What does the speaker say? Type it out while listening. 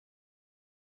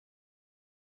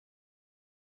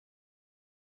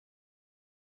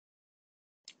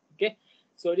Okay,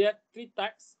 so there are three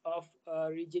types of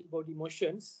rigid body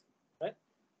motions, right?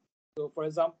 So for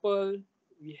example,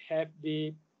 we have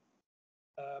the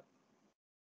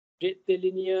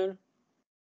rectilinear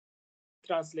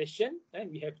translation,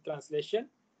 and we have translation,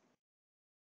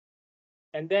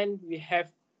 and then we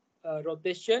have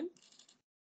rotation.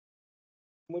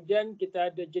 Kemudian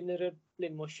kita ada general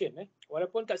plane motion.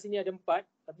 Walaupun kat sini ada 4,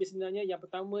 tapi sebenarnya yang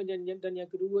pertama dan yang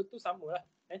kedua tu sama lah,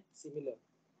 similar.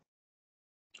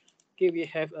 Okay, we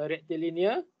have a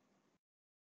rectilinear.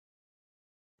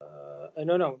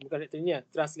 No, bukan rectilinear.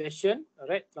 Translation,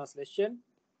 alright, translation.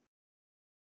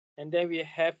 And then we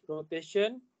have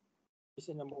rotation. This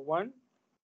is number 1.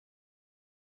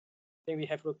 Then we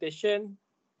have rotation,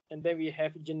 and then we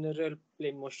have general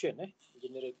plane motion.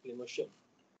 General plane motion.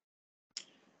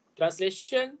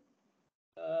 Translation,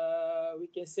 we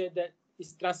can say that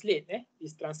is translate.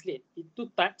 Is translate. It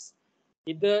two types.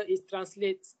 Either it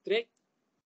translates straight,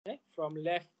 from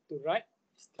left to right,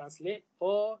 is translate,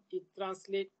 or it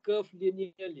translate curve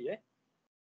linearly.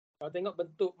 Kalau tengok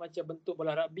bentuk macam bentuk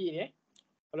bola rugby ni,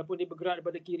 walaupun dia bergerak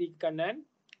daripada kiri ke kanan,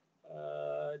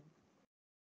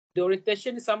 the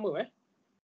orientation sama.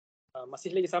 Masih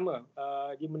lagi sama.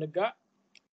 Dia menegak,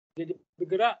 dia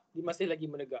bergerak, dia masih lagi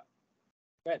menegak.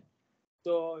 Kan?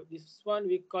 So this one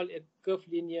we call a curve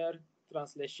linear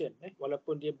translation.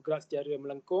 Walaupun dia bergerak secara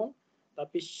melengkung,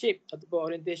 tapi shape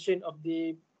ataupun orientation of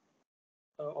the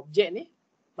objek ni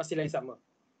masih lagi sama.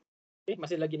 Okay,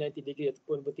 masih lagi 90 degree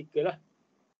ataupun vertical lah.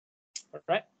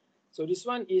 Alright. So this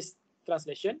one is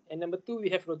translation, and number 2 we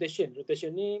have rotation.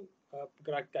 Rotation ni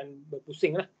pergerakan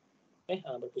berpusing lah.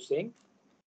 Berpusing.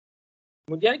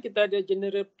 Kemudian kita ada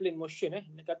general plane motion.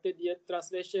 Nak kata dia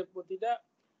translation pun tidak,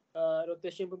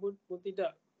 rotation pun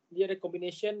tidak. Dia ada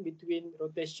combination between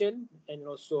rotation and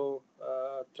also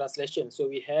translation. So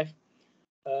we have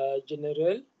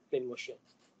general plane motion.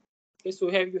 Okay,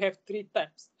 so you have 3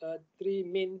 types, 3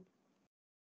 main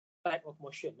type of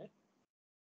motion.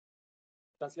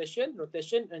 Translation,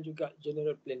 rotation, and juga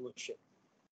general plane motion.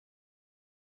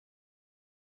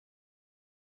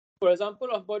 For example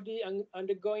of body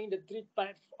undergoing the 3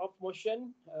 types of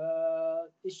motion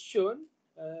is shown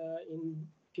in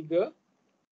figure.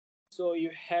 So you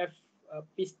have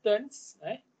pistons,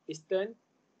 piston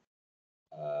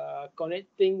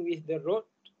connecting with the rod,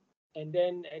 and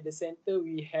then at the center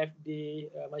we have the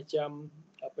macam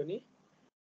apa ni?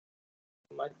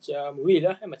 Macam wheel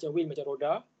lah, macam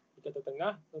roda di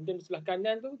tengah. Kemudian di sebelah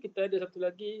kanan tu kita ada satu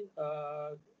lagi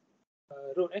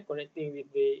rod connecting with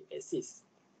the axis.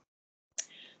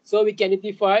 So we can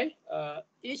identify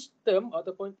each term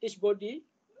ataupun each body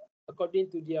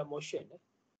according to their motion,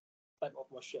 type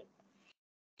of motion.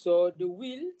 So the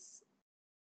wheels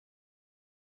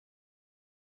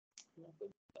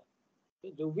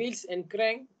and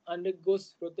crank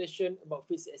undergoes rotation about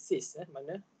fixed axis.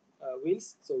 Mana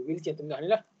wheels? So wheels yang tengah ni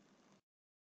lah.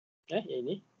 Yang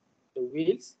ini the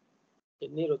wheels.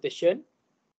 Ini rotation.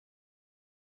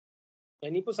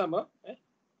 Yang ni pun sama.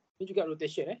 Ini juga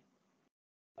rotation.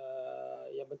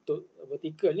 Yang bentuk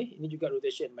vertical ni, ini juga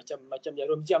rotation. Macam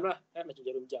jarum jam lah. Macam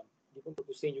jarum jam. Dia pun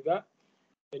berpusing juga.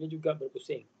 Ini juga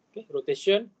berpusing. Okay.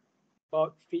 Rotation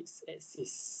about fixed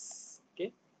axis.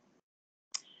 Okay.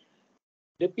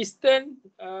 The piston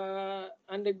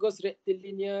undergoes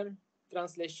rectilinear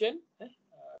translation.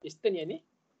 Piston yang ni.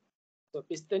 So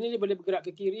piston ni dia boleh bergerak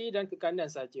ke kiri dan ke kanan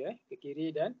saja. Ke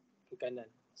kiri dan ke kanan.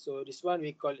 So this one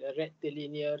we call a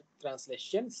rectilinear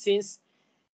translation since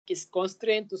it's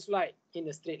constrained to slide in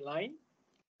a straight line.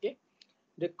 Okay.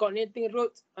 The coordinating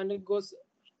rod undergoes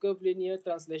curvilinear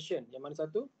translation. Yang mana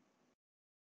satu?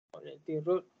 Coordinating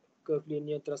rod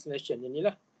curvilinear translation. Yang ni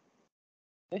lah.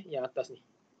 Yang atas ni.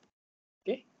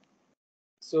 Okay.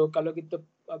 So kalau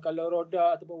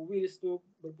roda ataupun wheels tu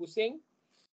berpusing,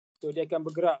 so dia akan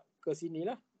bergerak ke sini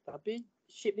lah. Tapi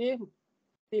shape dia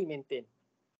still maintain.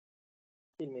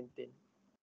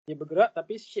 Dia bergerak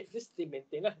tapi shape dia still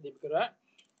maintain lah. Dia bergerak,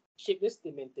 shape dia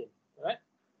still maintain. Alright.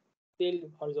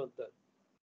 Still horizontal.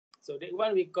 So that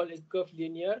one we call it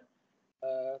curvilinear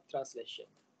translation.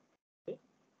 Okay.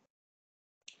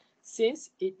 Since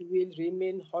it will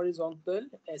remain horizontal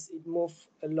as it move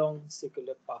along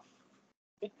circular path.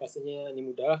 Okay. Rasanya ni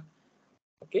mudah.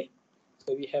 Okay.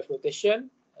 So we have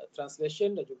rotation,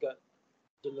 translation dan juga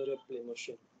general plane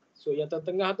motion. So yang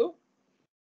tengah tu,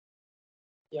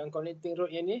 yang connecting rod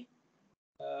yang ni,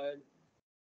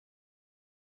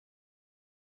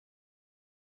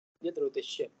 dia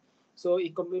rotation. So a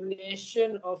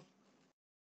combination of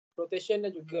rotation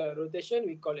dan juga rotation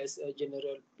we call as a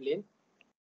general plane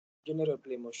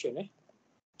motion.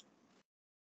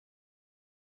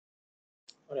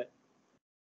 Alright.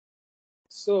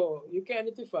 So you can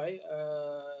identify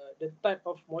the type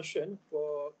of motion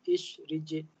for each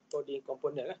rigid body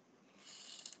component.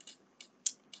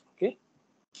 Okay.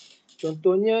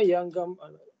 Contohnya yang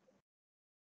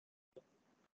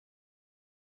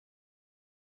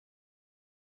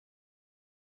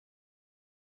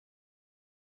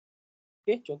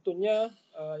contohnya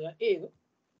yang A tu.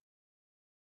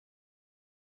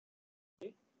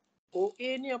 Okay. OA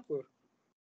ni apa?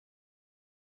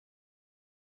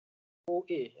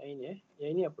 OA yang ini Yang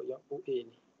ini apa? Yang OA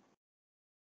ni.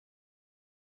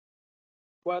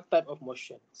 What type of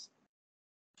motions?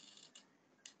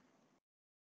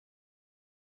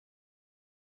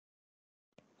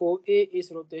 OA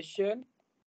is rotation.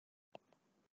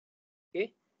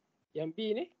 Okay. Yang B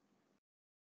ni.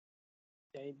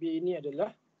 Yang B ni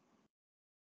adalah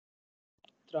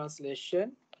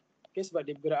translation. Okay, sebab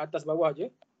dia bergerak atas bawah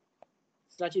je.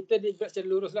 Senang cerita dia bergerak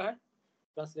secara lurus lah.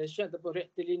 Translation ataupun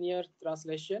rectilinear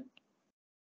translation.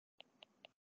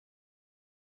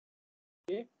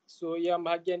 Okay. So yang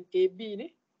bahagian AB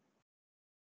ni.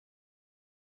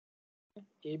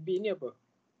 AB ni apa?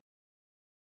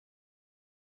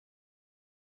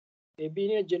 AB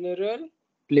ni general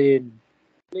plane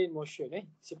motion.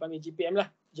 Saya panggil GPM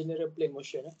lah. General plane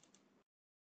motion.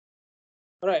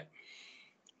 Alright.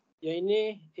 Yang ini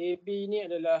AB ni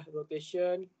adalah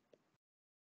rotation.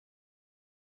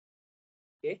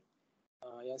 Okay.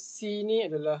 Yang C ni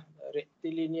adalah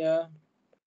rectilinear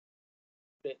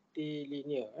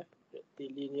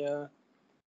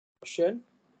motion.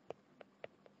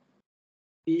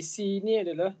 BC ni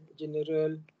adalah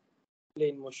general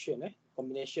plane motion.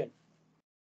 Combination.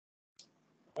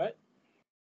 Alright.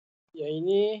 Yang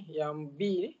ini yang B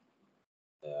ni,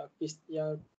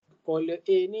 yang collar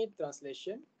A ni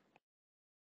translation.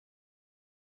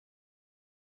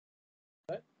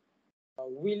 Right.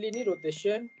 Wheel ini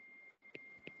rotation.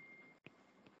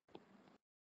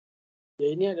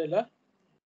 Yang ini adalah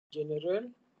general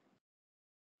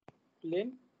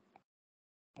plane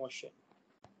motion.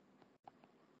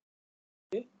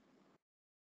 Okay.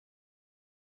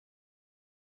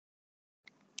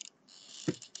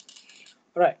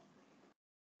 Alright.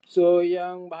 So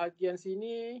yang bahagian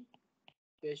sini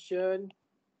rotation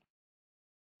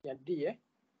yang D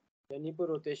Yang ni pun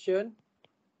rotation.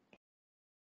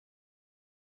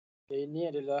 Yang ini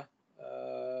adalah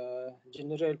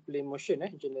general plane motion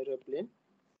general plane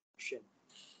motion.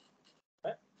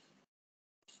 Right.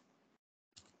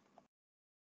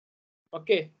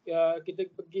 Okay,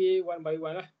 kita pergi one by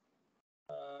one lah.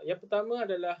 Yang pertama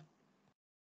adalah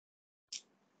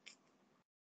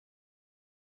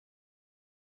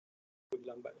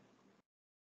lambat.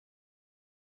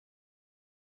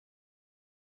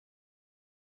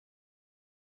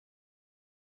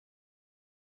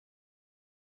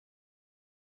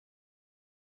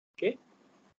 Okay.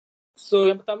 So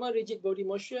yang pertama rigid body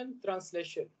motion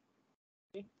translation.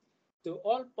 Okay. So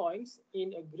all points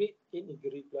in a grid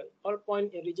all point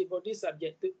in rigid body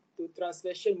subject to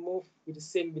translation move with the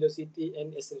same velocity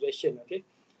and acceleration. Okay.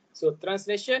 So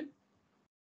translation,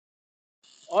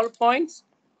 all points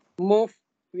move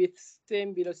with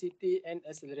same velocity and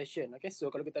acceleration. Okay.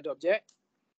 So kalau kita ada objek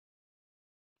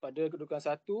pada kedudukan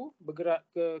 1 bergerak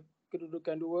ke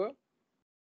kedudukan 2.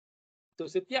 So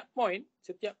setiap point,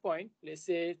 let's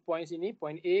say point sini,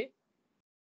 point A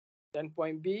dan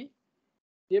point B,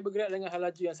 dia bergerak dengan hal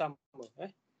laju yang sama.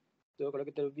 So kalau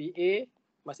kita VA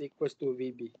masih equals to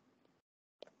VB.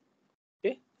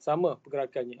 Okay, sama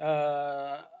pergerakannya.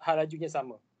 Hal lajunya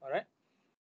sama. Alright.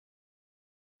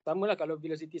 Sama lah kalau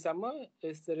velocity sama,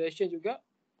 acceleration juga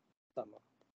sama.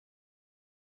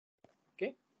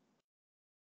 Okay.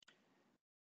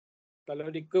 Kalau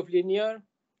di curve linear,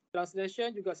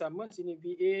 translation juga sama. Sini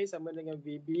VA sama dengan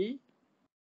VB.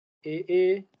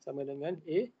 AA sama dengan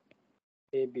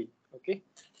AB. Okay.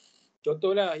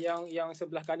 Contohlah yang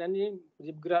sebelah kanan ni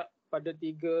dia bergerak pada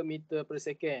 3 meter per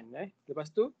second.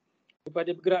 Lepas tu, lepas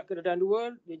dia bergerak ke keadaan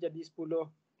 2, dia jadi 10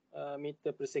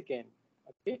 meter per second.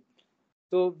 Okay.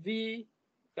 So V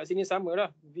kat sini sama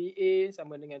lah. VA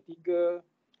sama dengan 3,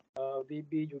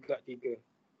 VB juga 3.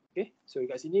 Okay. So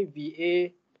kat sini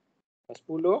VA 10,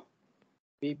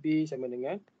 VB sama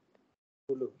dengan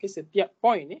 10. Okay. Setiap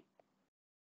point ni,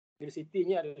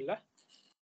 velocity-nya adalah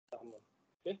sama.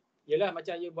 Okay. Yelah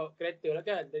macam you bawa kereta lah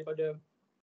kan. Daripada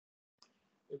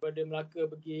Melaka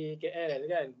pergi KL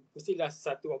kan. Mestilah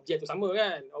satu objek tu sama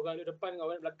kan. Orang di depan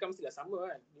dengan orang di belakang mestilah sama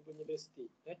kan. Dia punya velocity.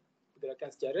 Pergerakan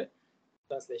secara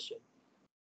translation.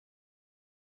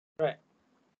 Right.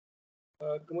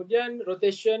 Kemudian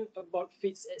rotation about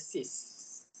fixed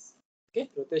axis. Okay.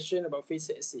 Rotation about fixed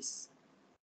axis.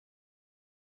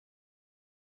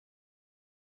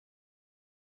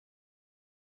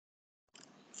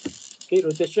 Okay,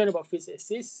 rotation about fixed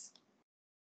axis.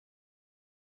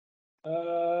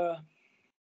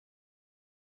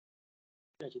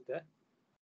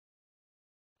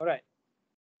 Alright.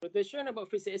 Rotation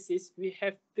about fixed axis, we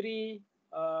have three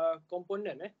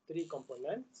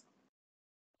components.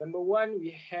 Number one,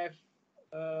 we have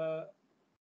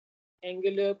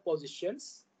angular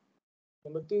positions.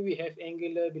 Number two, we have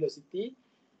angular velocity.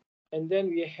 And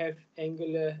then we have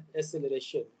angular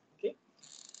acceleration. Okay,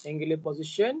 angular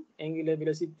position, angular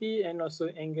velocity, and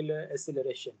also angular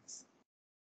accelerations.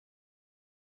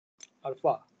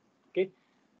 Alpha. Okay.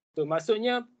 So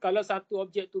maksudnya kalau satu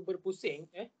objek tu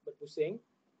berpusing,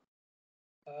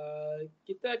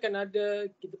 kita akan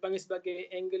ada, kita panggil sebagai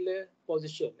angular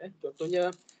position.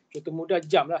 Contohnya, contoh mudah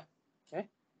jam lah.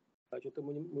 Contoh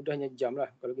mudahnya jam lah.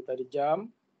 Kalau kita ada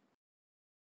jam,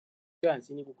 kan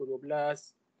sini pukul 12,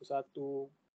 pukul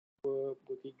 1,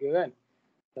 pukul 3 kan,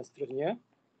 dan seterusnya.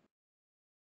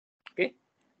 Okay.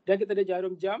 Dan kita ada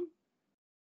jarum jam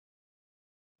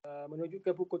menuju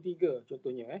ke pukul 3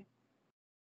 contohnya.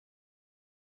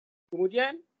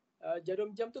 Kemudian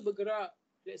jarum jam tu bergerak,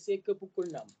 let's say ke pukul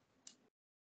 6.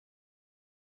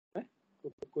 Ke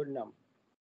pukul 6.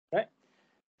 Right?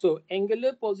 So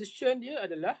angular position dia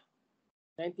adalah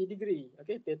 90 degree.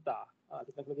 Okay, theta.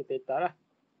 Kita pakai theta lah.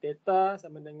 Theta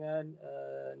sama dengan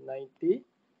 90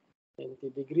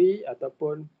 degree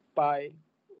ataupun pi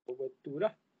over 2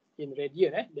 lah. In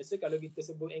radian. Biasa kalau kita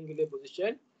sebut angular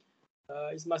position,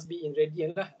 it must be in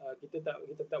radian lah. Kita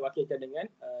tak wakilkan dengan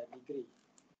degree.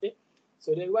 Okay.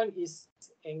 So that one is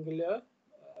angular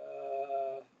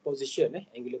position.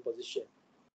 Angular position.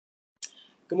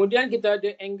 Kemudian kita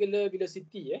ada angular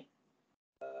velocity.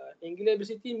 Angular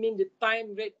velocity mean the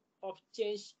time rate of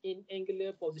change in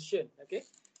angular position. Okay.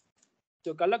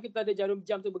 So kalau kita ada jarum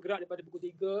jam tu bergerak daripada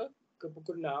pukul 3 ke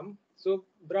pukul 6, so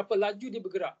berapa laju dia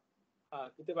bergerak?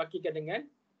 Kita wakilkan dengan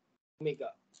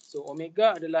omega. So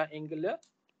omega adalah angular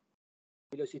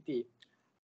velocity.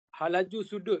 Halaju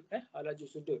sudut. Halaju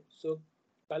sudut. So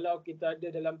kalau kita ada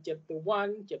dalam chapter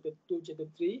 1, chapter 2, chapter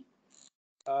 3,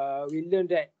 we learn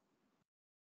that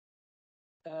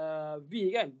V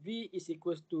kan, V is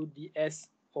equals to ds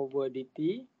over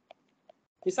dt.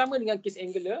 Ini sama dengan case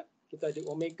angular, kita ada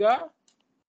omega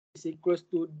is equals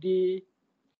to d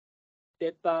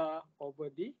theta over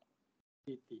dt.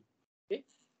 Okay.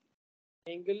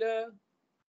 Angular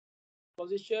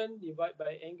position divided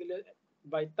by angular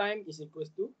by time is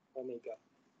equals to omega.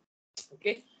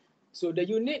 Okay. So the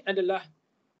unit adalah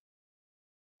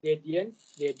radian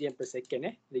per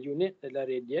second. The unit adalah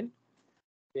radian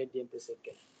per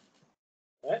second.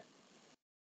 Alright.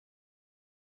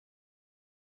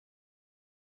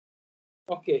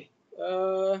 Okay.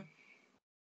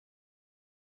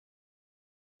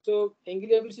 So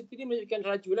angular velocity ni menunjukkan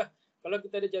laju lah. Kalau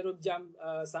kita ada jarum jam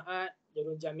saat,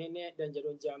 jarum jam minit dan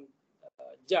jarum jam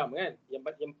jam kan.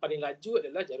 Yang paling laju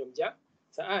adalah jarum jam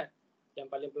saat. Yang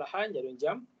paling perlahan jarum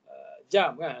jam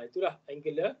jam kan. Itulah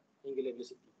angular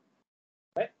velocity.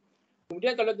 Right?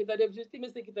 Kemudian kalau kita ada velocity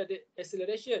mesti kita ada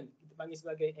acceleration. Kita panggil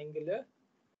sebagai angular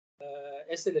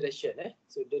acceleration.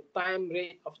 So the time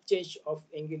rate of change of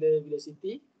angular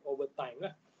velocity over time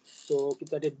lah. So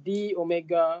kita ada d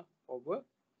omega over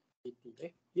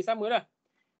dt. Dia sama lah.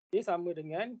 Dia sama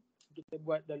dengan kita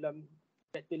buat dalam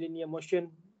rectilinear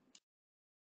motion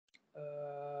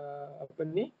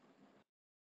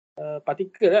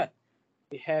particle lah.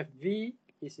 We have v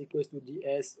is equals to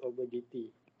ds over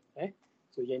dt.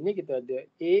 So yang ni kita ada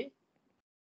a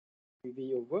v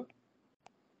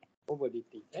over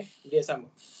dt. Dia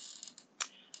sama.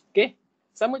 Okay.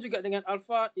 Sama juga dengan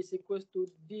alpha is equals to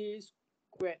d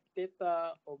squared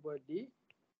theta over dt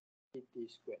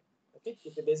squared. Okay.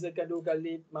 Kita bezakan dua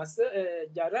kali masa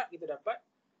jarak, kita dapat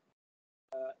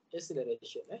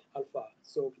acceleration alpha.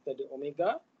 So kita ada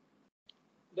omega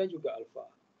dan juga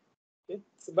alpha. Okay.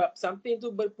 Sebab something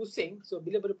tu berpusing, so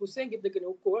bila berpusing kita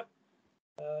kena ukur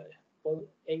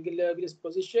angular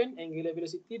position, angular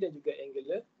velocity dan juga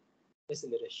angular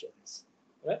accelerations.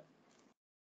 Alright.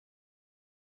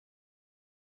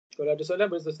 Kalau ada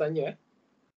soalan boleh terus tanya.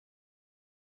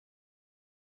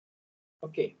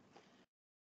 Okay.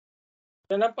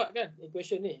 Dah nampak kan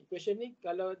equation ni? Equation ni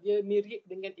kalau dia mirip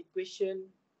dengan equation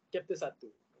chapter 1.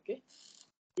 Okay.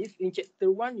 If in chapter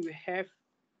 1 you have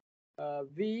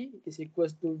V is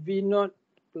equals to V0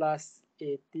 plus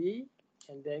AT,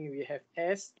 and then we have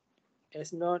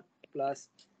S0 plus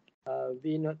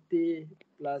V0T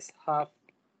plus half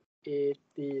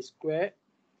AT squared.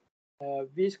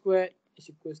 V squared is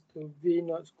equals to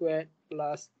V0 squared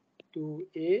plus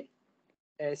 2A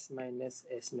S minus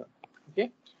S0.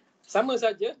 Okay. Sama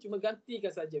saja, cuma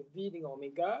gantikan saja V dengan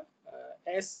omega,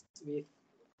 S with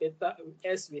theta,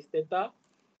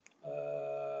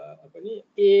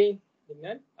 A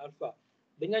dengan alpha.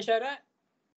 Dengan syarat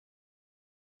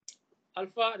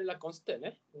alpha adalah constant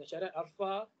dengan syarat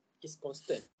alpha is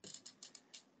constant.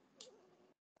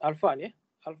 Alpha ni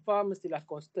alpha mestilah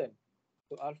constant.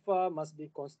 So alpha must be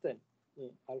constant. Ni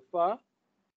alpha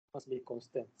must be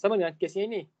constant. Sama dengan kes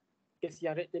yang ini. Kes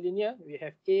yang rectilinear, we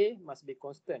have A must be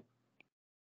constant.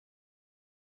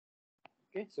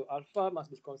 Okay, so alpha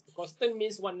must be constant. Constant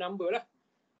means one number lah.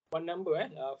 One number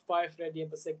 5 radian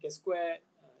per second square.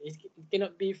 It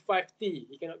cannot be 5t.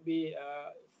 It cannot be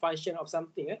a function of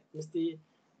something. Mesti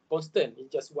constant. It's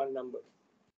just one number.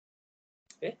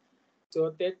 Okay,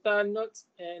 so theta knots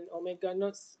and omega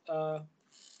knots are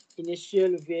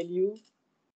initial value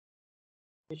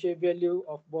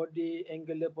of body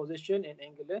angular position and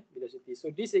angular velocity. So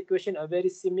these equations are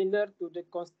very similar to the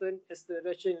constant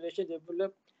acceleration relation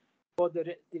developed for the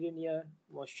rectilinear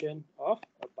motion of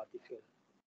a particle.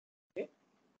 Okay.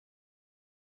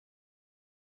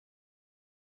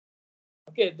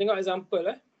 Okay, tengok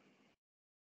example.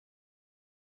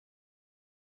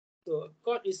 So a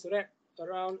cord is wrapped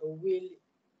around a wheel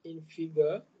in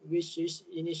figure which is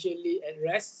initially at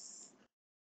rest.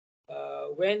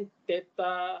 When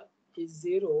theta is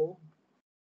 0,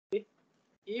 okay,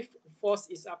 if force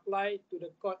is applied to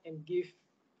the cord and give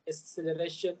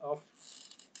acceleration of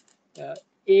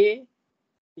A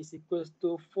is equals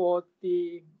to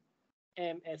 40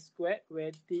 ms squared,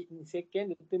 where t in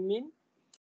second determine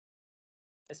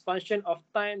as function of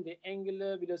time the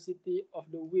angular velocity of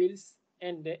the wheels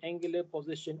and the angular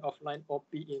position of line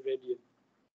OP in radian.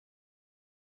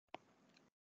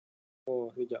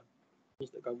 Oh, sekejap. Ni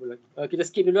tak cover lagi. Kita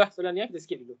skip dulu lah soalan ni. Kita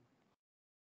skip dulu.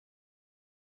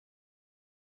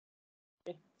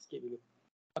 Okay, skip dulu.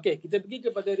 Okay, kita pergi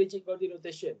kepada rigid body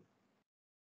rotation.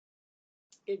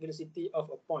 Okay, velocity of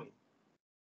a point.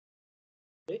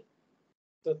 Okay.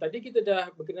 So tadi kita dah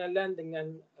berkenalan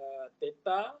dengan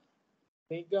theta,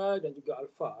 omega dan juga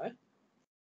alpha.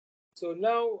 So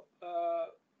now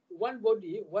one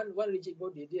rigid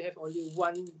body, they have only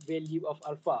one value of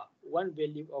alpha, one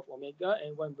value of omega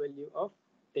and one value of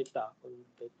theta.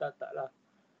 Theta taklah.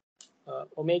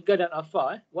 Omega dan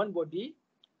alpha, one body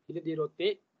bila dia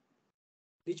rotate,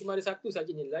 dia cuma ada satu saja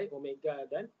nilai omega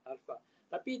dan alpha.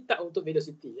 Tapi tak untuk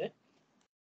velocity.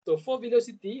 So for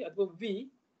velocity atau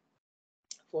V,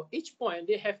 for each point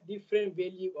they have different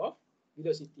value of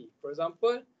velocity. For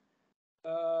example,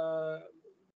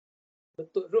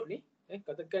 bentuk road ni,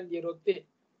 katakan dia rotate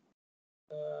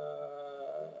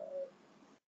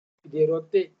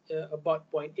about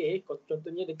point A.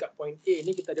 Contohnya dekat point A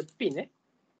ni kita ada pin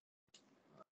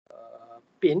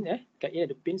kat ini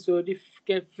ada pin, so dia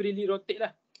can freely rotate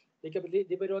lah. Dia boleh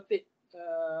rotate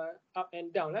up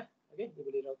and down lah. Okay, dia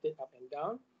boleh rotate up and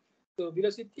down. So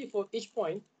velocity for each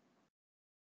point,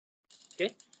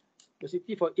 okay,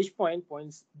 velocity for each point,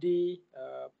 points D,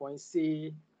 point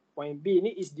C, point B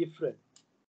ni is different.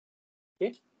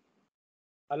 Okay,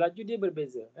 halaju dia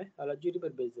berbeza.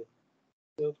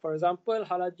 So for example,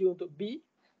 halaju untuk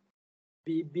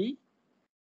BB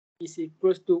is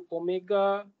equals to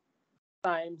omega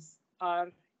times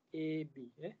RAB.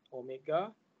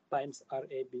 Omega times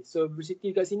RAB. So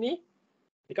velocity kat sini,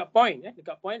 dekat point,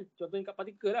 contohnya dekat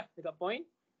partikel lah, dekat point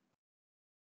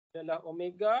adalah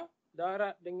omega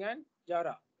darat dengan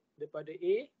jarak daripada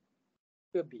A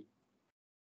ke B.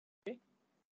 Okay.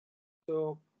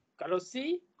 So kalau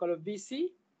VC,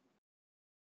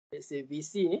 let's say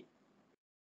VC ni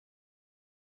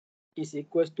is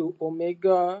equals to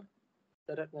omega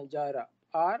darat dengan jarak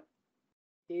R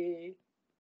A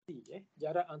C.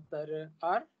 Jarak antara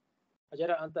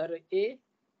A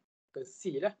ke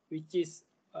C lah, which is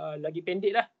lagi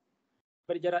pendek lah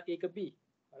daripada jarak A ke B.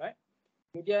 Alright.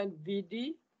 Kemudian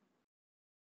VD,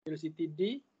 velocity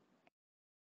D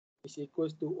is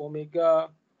equals to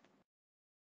omega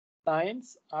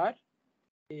times R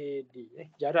AD.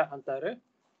 Jarak antara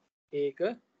A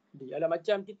ke D.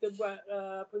 Macam kita buat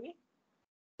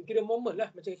kira moment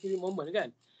lah, macam kira moment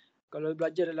kan. Kalau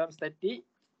belajar dalam statik,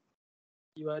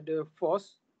 you ada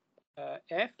force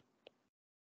F.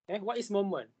 What is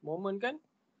moment? Moment kan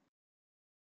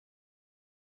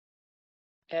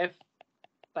F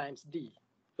times D.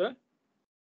 Betul?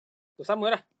 So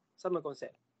sama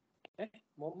konsep.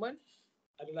 Moment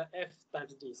adalah F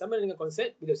times D. Sama dengan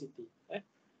konsep velocity.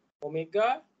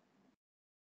 Omega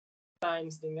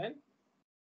times dengan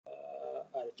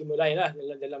cuma lain lah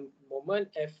dalam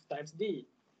moment F times D.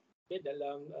 Okay,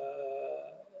 dalam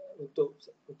untuk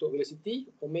velocity,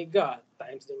 omega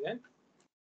times dengan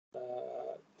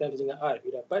R,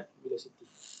 you dapat velocity.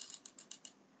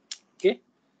 Okay.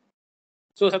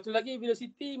 So satu lagi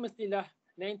velocity mestilah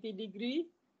 90 degree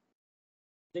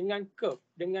dengan curve,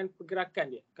 dengan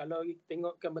pergerakan dia. Kalau kita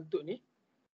tengokkan bentuk ni,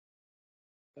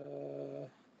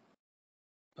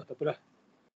 tak apalah.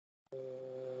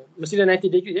 Mestilah 90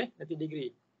 degree 90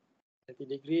 degree. 90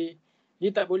 degree. Ni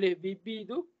tak boleh VB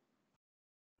tu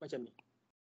macam ni.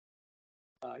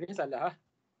 Ni salah.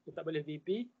 Ni tak boleh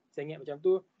VB. Saya ingat macam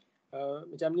tu.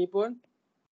 Macam ni pun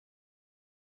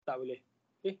tak boleh.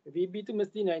 Okay. VB tu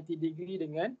mesti 90 degree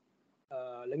dengan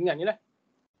lengan ni lah.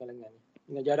 Dengan lengan ni.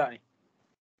 Dengan jarak ni.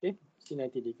 Okay. Mesti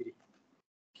 90 degree.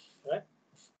 Alright.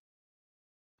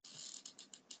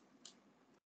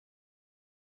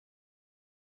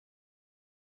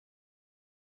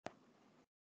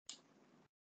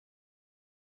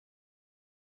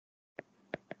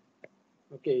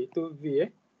 Okay, itu V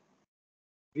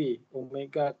V,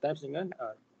 omega times dengan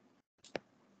R.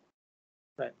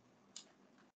 Right.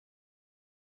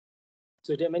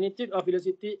 So the magnitude of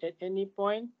velocity at any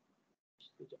point.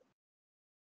 Okay.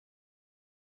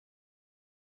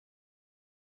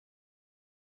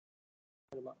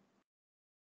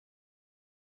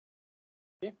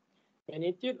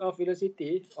 Magnitude of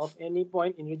velocity of any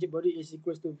point in rigid body is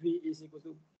equal to V is equal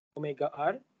to omega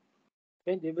R.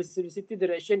 Okay. The velocity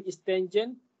direction is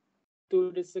tangent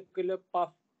to the circular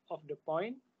path of the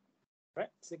point. Right,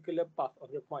 circular path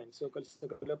of the point. So kalau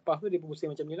circular path tu dia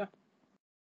berpusing macam ni lah.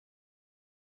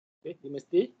 Okay, dia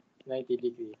mesti 90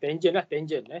 degree. Tangent lah,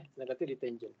 tangent. Saya kata dia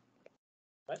tangent.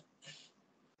 Right.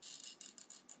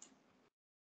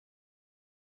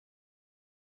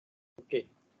 Okay.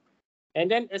 And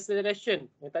then acceleration.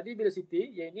 Yang tadi velocity,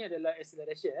 yang ini adalah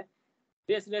acceleration.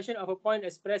 The acceleration of a point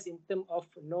expressed in terms of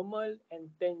normal and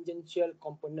tangential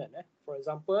component. For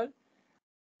example,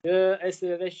 the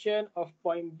acceleration of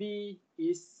point B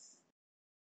is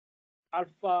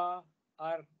alpha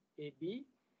RAB,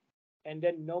 and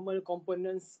then normal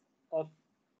components of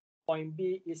point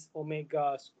B is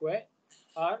omega squared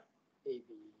RAB.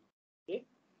 Okay.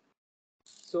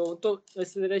 So untuk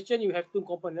acceleration you have two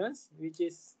components, which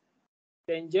is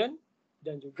tangent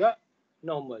dan juga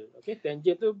normal. Okay,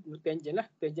 tangent tu tangent lah,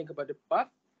 tangent kepada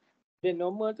path. Dan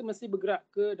normal tu mesti bergerak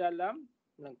ke dalam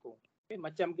melengkung. Okay,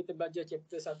 macam kita belajar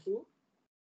chapter 1,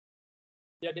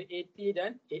 dia ada AT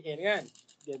dan AN kan.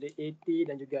 Dia ada AT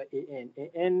dan juga AN.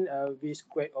 AN V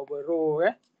squared over rho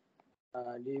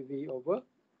dV over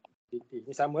dt.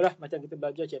 Ini samalah macam kita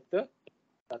belajar chapter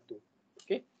 1.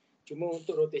 Okay. Cuma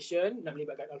untuk rotation nak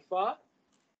melibatkan alpha.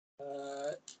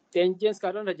 Tangent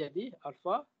sekarang dah jadi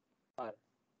alpha R.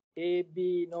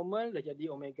 AB normal dah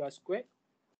jadi omega squared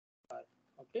R.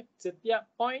 Okay. Setiap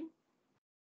point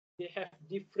they have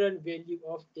different value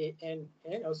of AN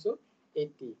and also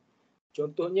AT.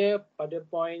 Contohnya pada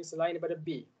point selain daripada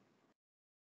B.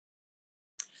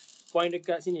 Point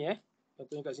dekat sini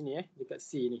contohnya dekat sini dekat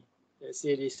C ni. Let's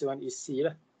say this one is C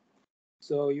lah.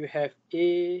 So you have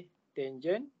A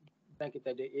tangent dan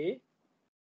kita ada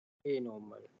A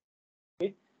normal.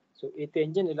 Okay. So A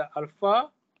tangent adalah alpha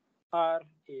R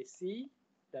AC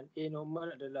dan A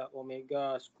normal adalah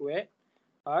omega squared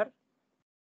R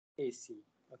AC.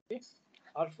 Okay.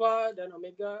 Alpha dan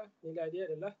omega nilai dia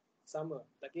adalah sama.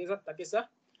 Tak kisah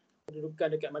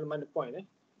kedudukan dekat mana-mana point.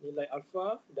 Nilai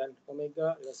alpha dan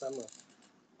omega adalah sama.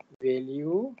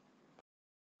 Value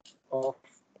of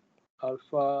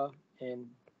alpha and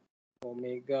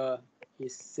omega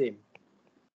is same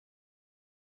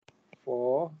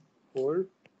for whole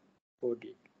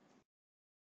body.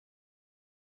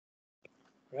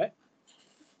 Right?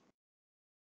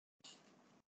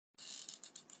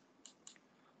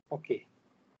 Okay.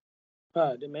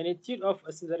 The magnitude of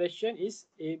acceleration is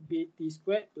ABT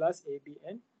squared plus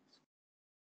ABN.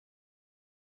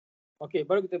 Okay,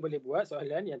 baru kita boleh buat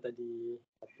soalan yang tadi.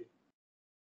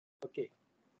 Okay.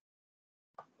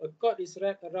 A chord is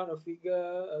wrapped around a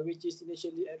figure which is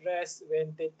initially at rest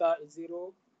when theta is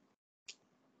 0.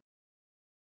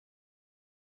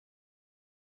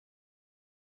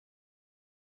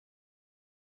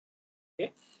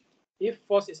 Okay. If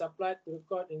force is applied to the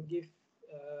chord and give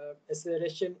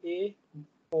acceleration A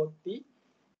for t,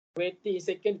 where t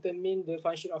is second determine the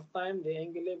function of time, the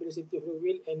angular velocity of the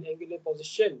wheel, and angular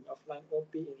position of line OP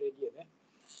in radian.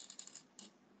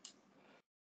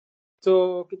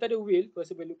 So kita ada wheel,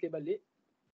 saya boleh lukis balik.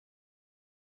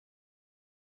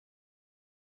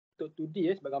 Untuk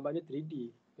 2D sebab gambarnya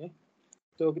 3D.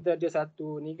 So kita ada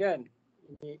satu ni kan,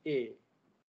 ini A.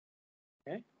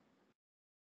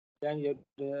 Dan dia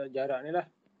ada jarak ni lah,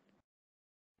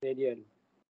 radian.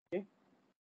 Okay.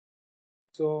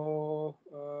 So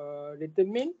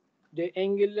determine the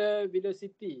angular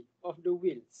velocity of the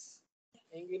wheels.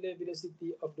 Angular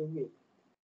velocity of the wheel.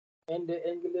 and the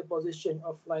angular position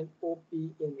of line OP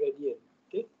in radian.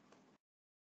 Okay.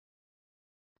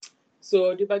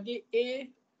 So dibagi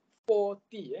A for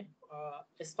T,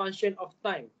 expansion of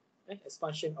time,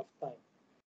 expansion of time.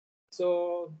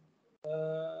 So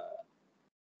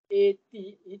AT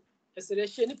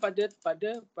acceleration ni pada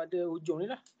hujung ni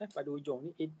lah, pada hujung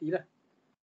ni AT lah.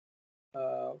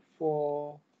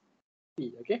 For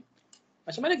T, okay.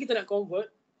 Macam mana kita nak convert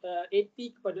AT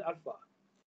kepada alpha?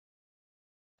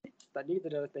 Tadi kita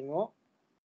dah tengok.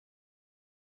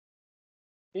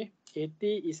 Okay, AT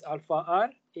is alpha R,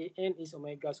 AN is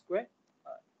omega squared.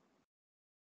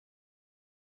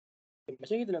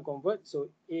 Macam mana kita nak convert? So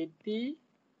AT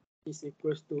is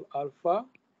equals to alpha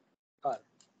R.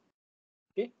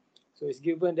 Okay, so it's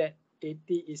given that AT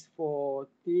is for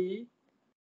T,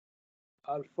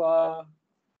 alpha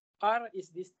R is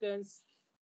distance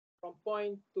from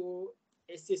point to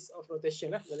axis of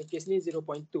rotation lah. Dalam kes ni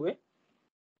 0.2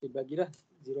 dibagilah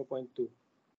 0.2.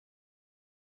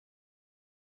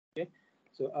 Okay,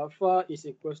 so alpha is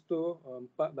equals to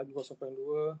 4 bagi 0.2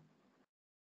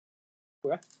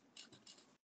 apa lah?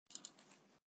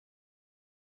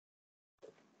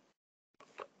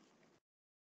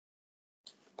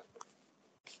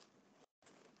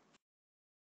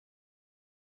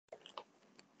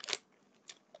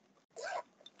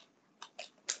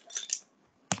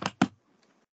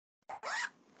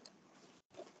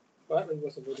 Bagi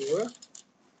 0.2.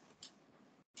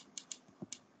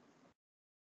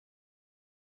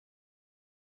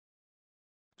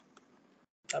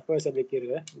 Apa saya boleh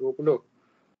kira 20.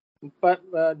 20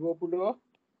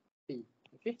 T.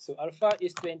 Okay, so alpha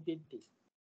is 20 T.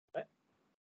 Right?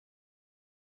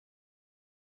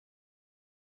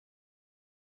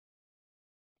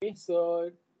 Okay,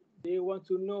 so they want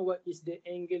to know what is the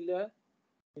angular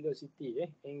velocity,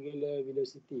 angular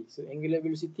velocity. So angular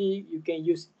velocity you can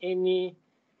use any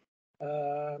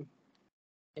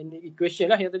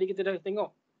equation lah yang tadi kita dah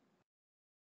tengok.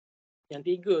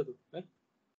 Yang 3 tu,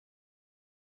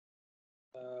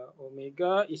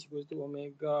 omega is equal to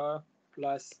omega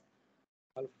plus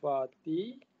alpha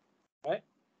T, right?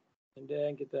 And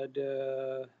then kita ada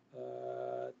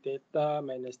theta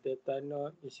minus theta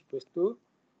naught is equal to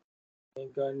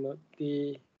omega naught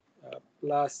T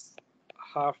plus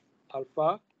half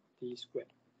alpha T square,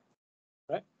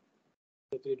 right?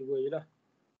 Itu dua je lah.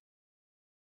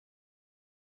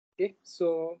 Okay,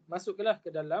 so masuklah ke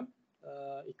dalam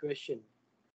equation.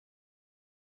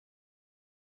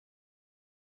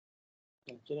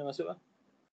 Macam mana masuk lah?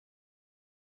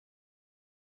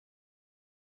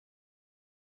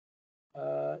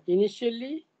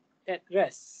 Initially at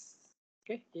rest.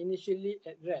 Okay, initially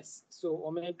at rest. So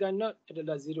omega naught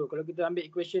adalah 0. Kalau kita ambil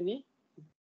equation ni,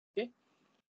 okay.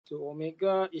 So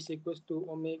omega is equals to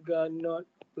omega naught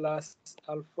plus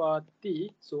alpha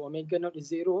T. So omega naught is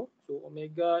 0. So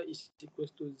omega is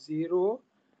equals to 0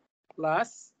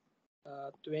 plus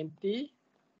 20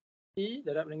 T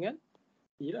darab dengan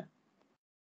T lah.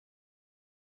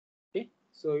 Okay,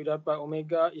 so you dapat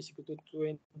omega is equal to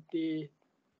 20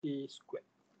 T squared.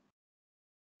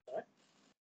 Alright.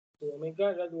 So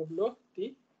omega adalah 20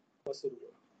 T kuasa 2.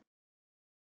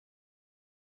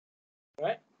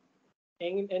 Alright.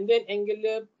 And then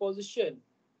angular position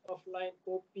of line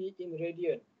OP in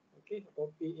radian. Okay,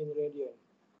 OP in radian.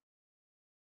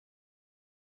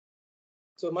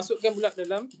 So masukkan pula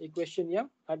dalam equation yang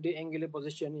ada angular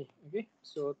position ni. Okay,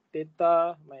 so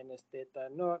theta minus theta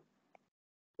naught.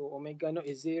 So omega naught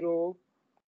is 0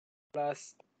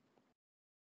 plus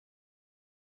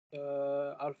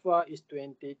alpha is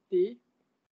 20 T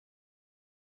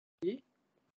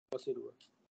kuasa 2.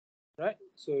 Right,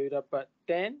 so you dapat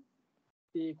 10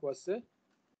 T kuasa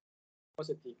 3.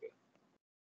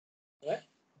 Right.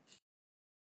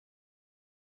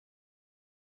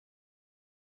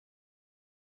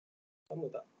 Sama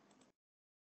tak?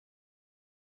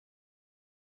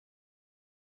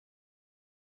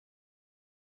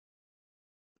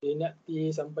 Dia nak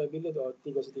T sampai bila tu?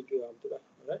 T kuasa 3. Betul lah.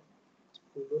 Alright.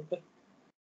 10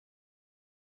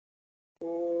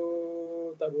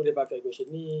 Oh, tak boleh pakai equation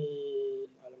ni.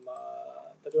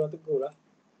 Alamak. Tadi orang tegur lah.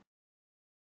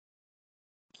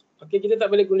 Okay, kita tak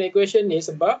boleh guna equation ni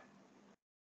sebab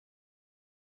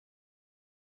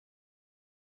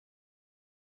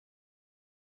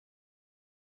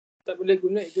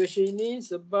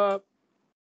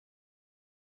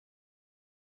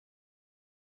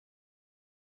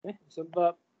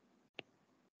sebab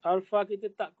alpha kita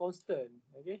tak constant.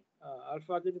 Okay,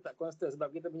 alpha kita tak constant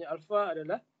sebab kita punya alpha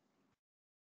adalah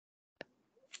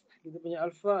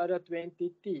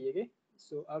 20T. Okay,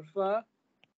 so alpha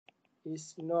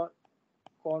is not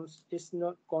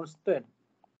constant.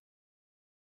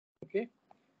 Okay.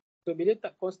 So bila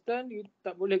tak constant, you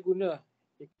tak boleh guna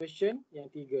equation yang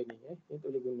 3 ni. Ini tak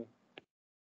boleh guna.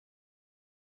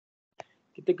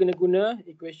 Kita kena guna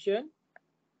equation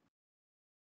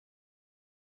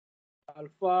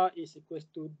alpha is equals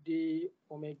to d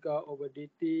omega over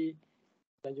dt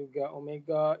dan juga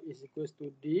omega is equals to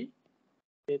d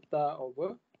theta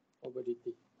over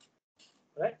dt.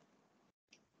 Alright.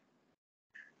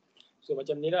 So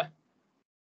macam ni lah.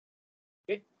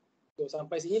 Okay. So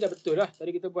sampai sini dah betul lah.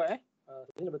 Tadi kita buat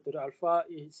sini dah betul lah. Alpha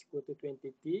is equal to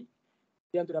 20t.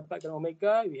 Dan untuk dapatkan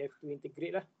omega, we have to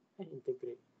integrate lah.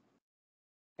 Integrate.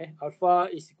 Alpha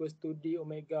is equals to d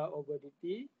omega over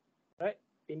dt. Right.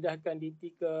 Pindahkan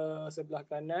dt ke sebelah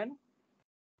kanan.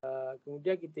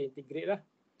 Kemudian kita integrate lah.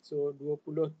 So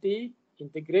 20t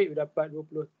integrate, we dapat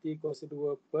 20t kuasa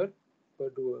 2 per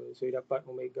 2. So we dapat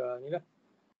omega ni lah.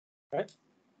 Right.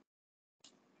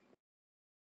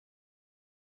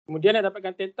 Kemudian nak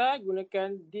dapatkan theta,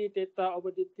 gunakan d theta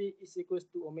over dt is equals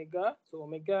to omega. So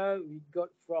omega we got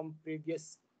from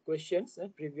previous questions,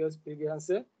 previous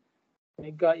answer.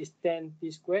 Omega is 10t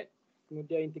squared.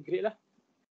 Kemudian integrate lah.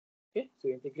 Okay,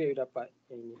 so integrate dapat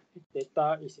ini.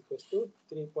 Theta is equals to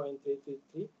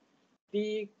 3.333 t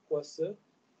kuasa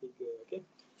 3. Okay.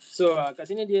 So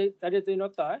kat sini dia ada tulis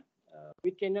nota.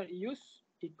 We cannot use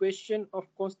equation of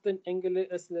constant angular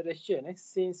acceleration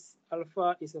since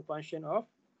alpha is a function of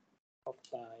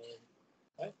time.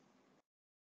 Right.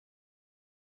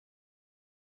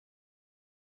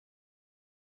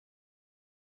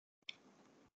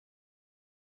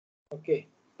 Okay.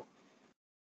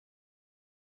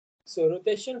 So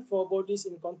rotation for bodies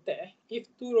in contact.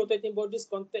 If two rotating bodies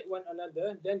contact one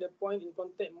another, then the point in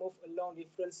contact move along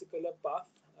different circular path,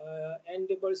 and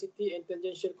the velocity and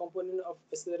tangential component of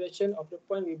acceleration of the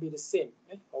point will be the same.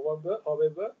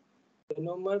 However, the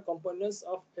normal components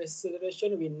of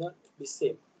acceleration will not be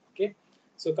same. Okay.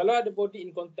 So kalau ada body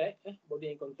in contact,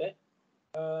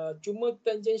 cuma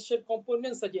tangential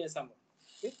component saja yang sama.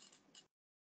 Okay.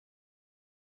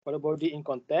 Kalau body in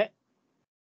contact,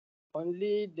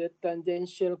 only the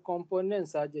tangential component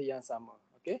saja yang sama.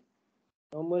 Okay.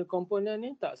 Normal component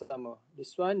ni tak sama.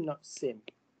 This one not same.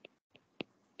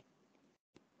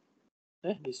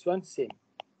 This one same.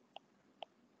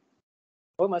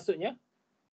 Oh, maksudnya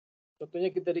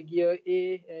contohnya kita ada gear A,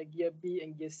 gear B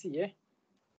and gear C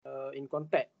in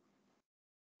contact.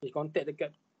 In contact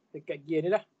dekat gear ni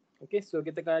lah. Okay, so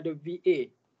kita akan ada VA.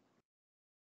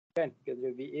 Kan? Kita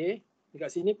ada VA. Dekat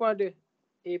sini pun ada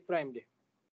A prime dia.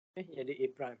 Ada A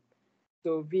prime.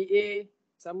 So VA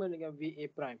sama dengan VA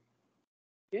prime.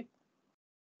 Okay.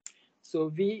 So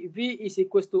V is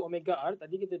equals to omega R.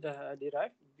 Tadi kita dah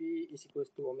derive. V is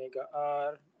equals to omega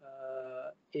R.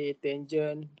 A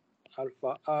tangent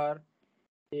alpha R.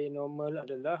 A normal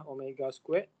adalah omega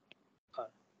squared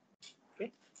R.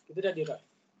 Okay. Kita dah derive.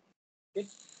 Okay.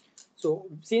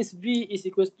 So since V is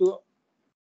equals to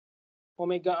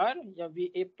omega R, yang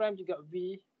VA prime juga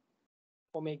V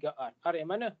omega R. R yang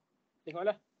mana?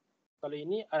 Tengoklah. Kalau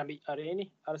ini ambil R yang ini,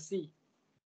 RC.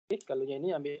 Okay. Kalau yang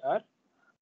ini ambil R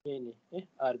yang ini,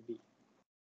 RB.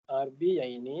 RB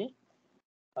yang ini,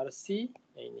 RC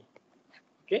yang ini.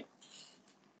 Okay.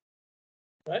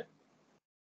 Right.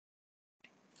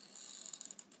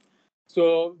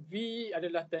 So V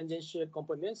adalah tangential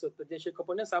component. So tangential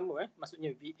component sama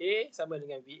maksudnya VA sama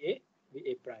dengan VA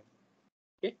prime.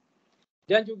 Okay.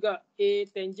 Dan juga A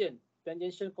tangent,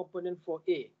 tangential component for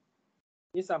A.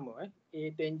 Ini sama A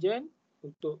tangent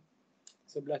untuk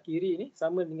sebelah kiri ni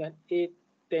sama dengan A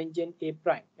tangent A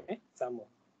prime sama.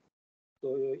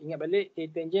 So ingat balik A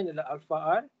tangent adalah alpha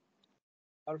R.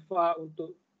 Alpha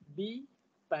untuk B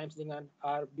times dengan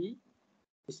RB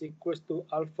is equals to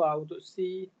alpha untuk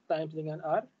C times dengan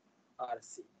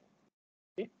RC.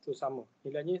 Okay, so sama.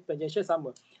 Nilainya tangential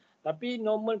sama. Tapi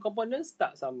normal components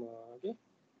tak sama. Okay.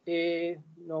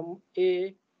 A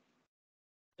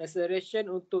acceleration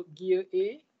untuk gear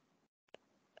A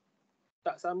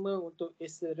tak sama untuk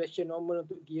acceleration normal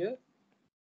untuk gear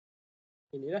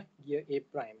inilah gear A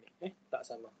prime tak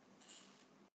sama.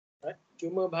 Right.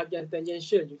 Cuma bahagian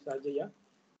tangential saja yang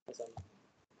sama.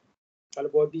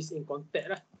 Kalau bodies in contact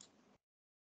lah.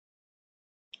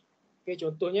 Okay,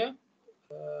 contohnya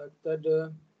kita ada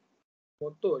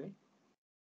motor ni.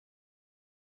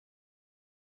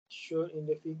 Shown in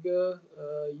the figure,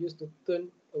 used to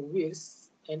turn a wheels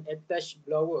and attach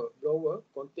blower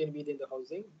contained within the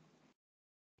housing.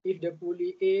 If the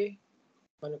pulley A,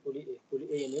 mana pulley A?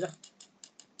 Pulley A yang ni lah.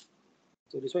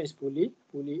 So this one is pulley.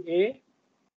 Pulley A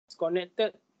is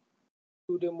connected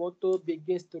to the motor,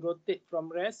 begins to rotate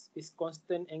from rest with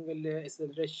constant angular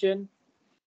acceleration.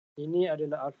 Ini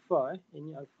adalah alpha.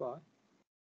 Ini alpha.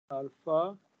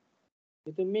 alpha.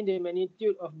 Determine the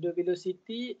magnitude of the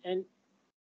velocity and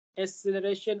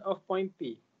acceleration of point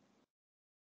P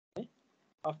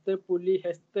after pulley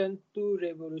has turned 2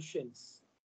 revolutions.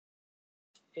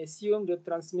 Assume the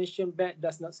transmission bed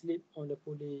does not slip on the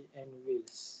pulley and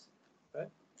wheels. Right?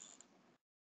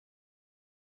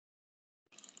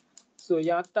 So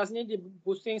yang atas ni dia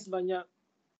pusing sebanyak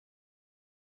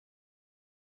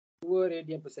 2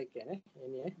 radian per second.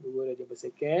 Ini 2 radian per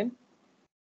second.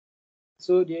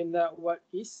 So dia nak what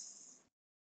is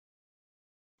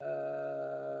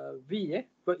V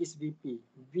what is VP?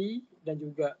 V dan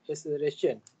juga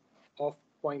acceleration of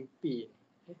point P.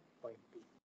 Point P.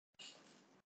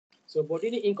 So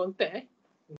body ni in contact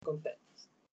in contact.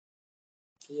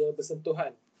 Dia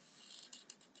bersentuhan.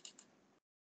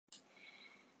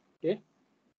 Okay.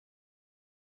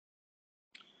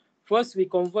 First we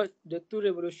convert the 2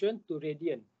 revolution to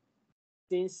radian.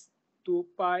 Since 2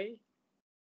 pi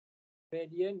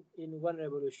radian in 1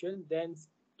 revolution, then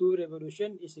 2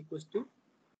 revolution is equals to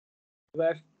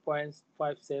 12.57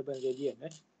 radian.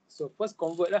 So first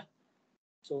convert lah.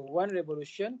 So 1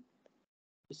 revolution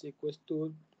is equals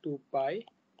to 2 pi.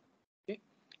 Okay.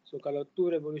 So kalau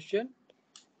 2 revolution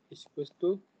is equals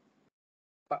to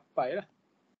 4 pi lah.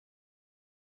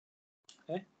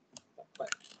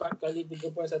 4 kali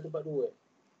 3.142.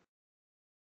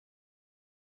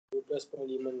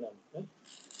 12.56.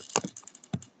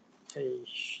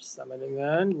 Sama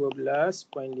dengan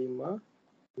 12.57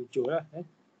 lah.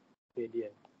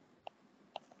 Radian.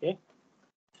 Okay.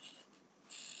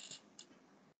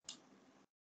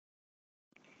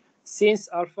 Since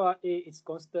alpha A is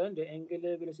constant, the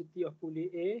angular velocity of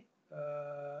pulley A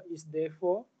is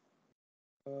therefore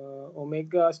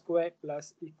omega squared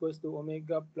plus equals to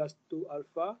omega plus 2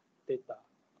 alpha theta.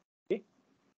 Okay.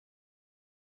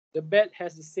 The bed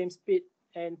has the same speed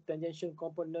and tangential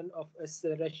component of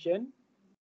acceleration,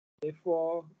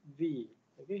 therefore V,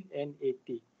 okay, and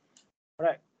AT.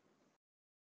 Alright.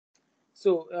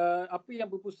 So apa yang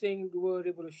berpusing 2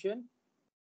 revolution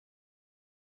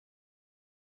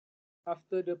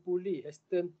after the pulley has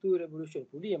turned 2 revolution?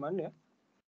 Pulley yang mana?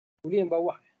 Pulley yang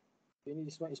bawah. Ini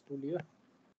this one is pulley lah.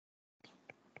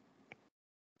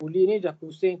 Pulley ni dah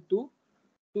pusing 2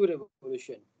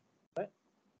 revolution. Right?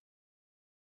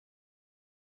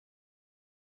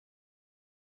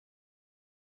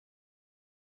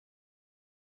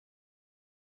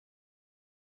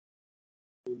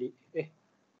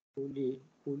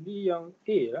 Pulley yang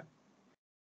A lah.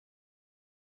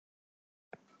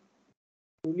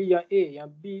 Pulley yang A, yang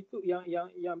B tu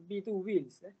yang B tu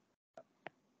wheels.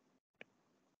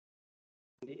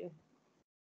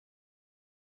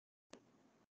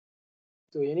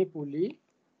 So ini pulley.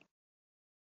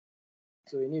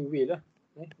 So ini wheel lah.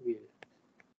 Wheel.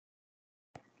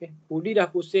 Okay. Pulley dah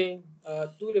pusing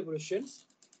 2 revolutions.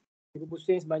 Dia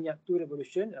pusing sebanyak 2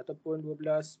 revolution ataupun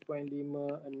 12.56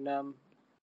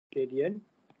 radian.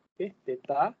 Okay,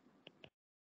 theta.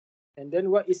 And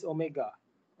then what is omega?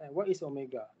 What is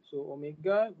omega? So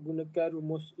omega gunakan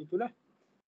rumus itulah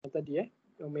yang tadi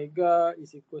Omega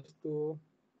is equals to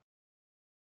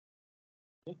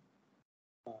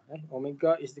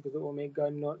omega is equal to omega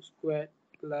naught squared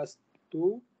plus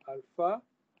 2 alpha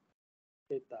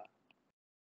theta.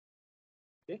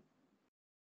 Okay.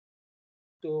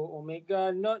 So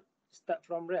omega naught start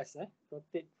from rest,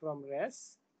 rotate from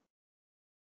rest.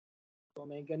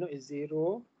 Omega naught is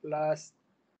 0 plus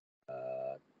 2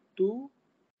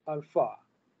 alpha.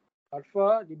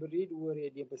 Alpha diberi 2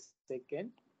 radian per second.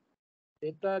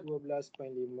 Theta 12.5.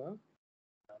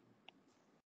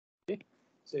 Okay.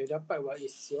 So you dapat what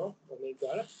is your omega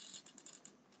lah.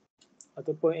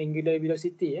 Ataupun angular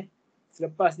velocity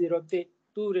selepas di rotate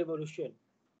 2 revolution.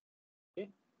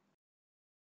 Okay.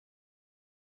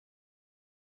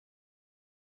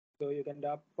 So you can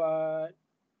dapat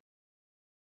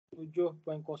 7.09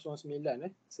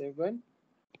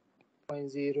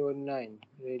 7.09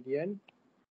 radian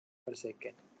per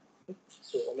second.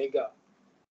 So omega.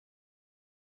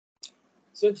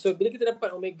 So bila kita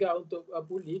dapat omega untuk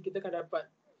pulley, kita akan dapat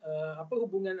apa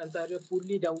hubungan antara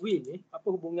pulley dan wheel ni?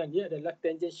 Apa hubungan dia adalah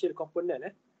tangential component.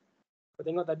 Kita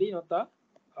tengok tadi nota,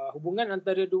 hubungan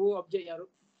antara dua objek yang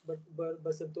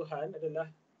bersentuhan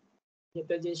adalah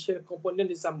tangential component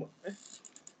dia sama.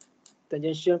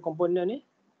 Tangential component ni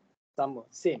sama,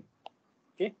 same.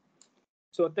 Okay.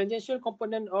 So tangential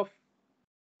component of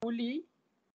pulley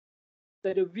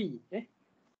ada V.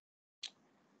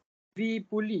 V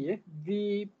pulley V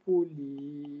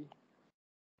pulley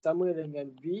sama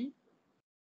dengan V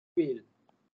wheel.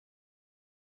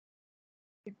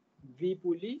 V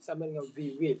pulley sama dengan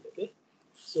V wheel. Okay.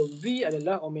 So V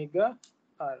adalah omega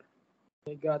R.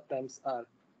 omega times R.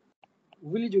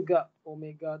 Will juga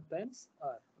omega times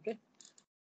R. Okay.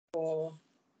 For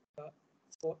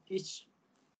each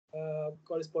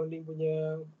corresponding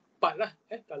punya part lah.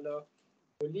 Kalau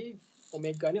puli,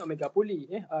 omega ni omega puli.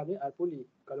 R ni R puli.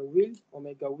 Kalau will,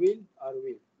 omega will, R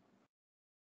will.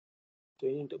 So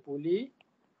ini untuk puli.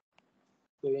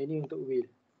 So yang ini untuk will.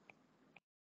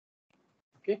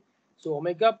 Okay. So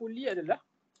omega puli adalah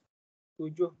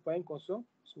 7.09.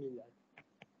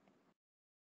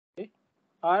 Okay.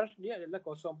 R dia adalah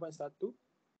 0.15.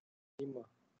 Yang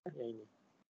ini.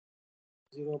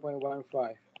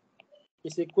 0.15.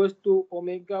 Is equals to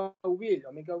omega will.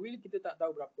 Omega will kita tak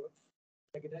tahu berapa.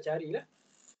 Kita nak carilah.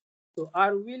 So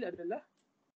R will adalah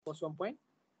 0.04.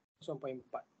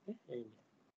 Yang ini.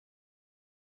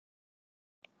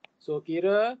 So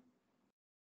kira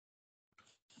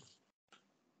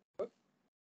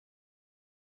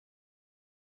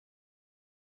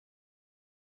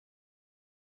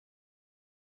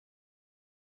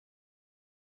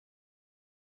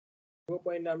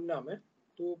 2.66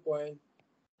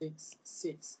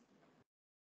 2.66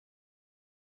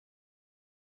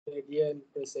 radian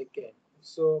per second.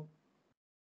 So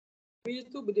will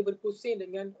tu dia berpusing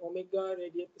dengan omega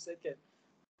radian per second.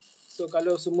 So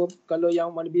kalau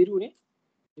yang warna biru ni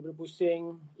dia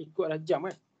berpusing ikutlah jam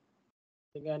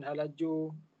dengan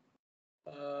laju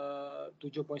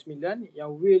 7.9.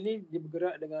 Yang will ni dia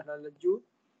bergerak dengan laju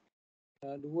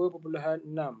 2.66.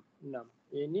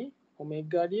 Ini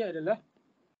omega dia adalah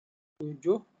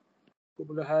 7.09.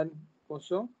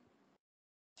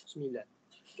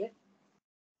 Okay.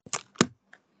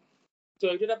 So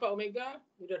kita dapat omega,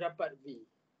 kita dapat V.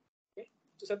 Okay.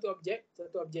 Itu satu objek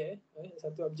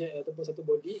ataupun satu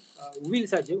body. Will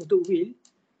saja untuk will.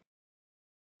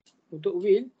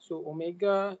 So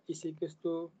omega is equals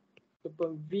to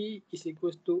V is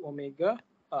equals to omega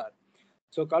R.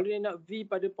 So kalau dia nak V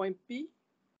pada point P,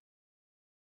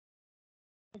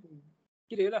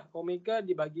 kira lah omega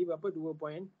dibagi berapa?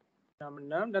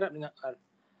 2.66 darab dengan R.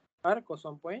 R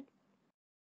 0.4.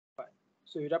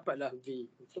 So you dapatlah V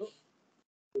untuk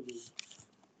V.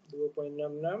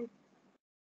 2.66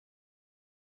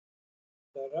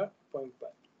 darab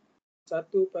 0.4.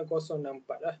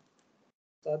 1.064 lah.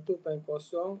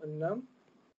 1.064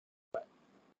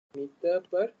 meter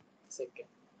per second.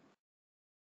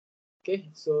 Okay,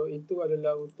 so itu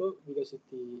adalah untuk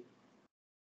velocity.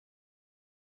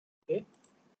 Okay.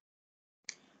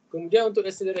 Kemudian untuk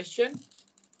acceleration.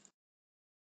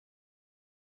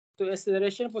 Untuk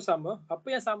acceleration pun sama.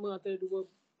 Apa yang sama antara dua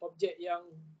objek yang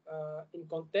in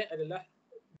contact adalah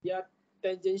dia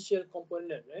tangential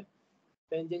component.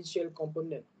 Tangential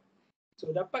component. So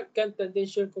dapatkan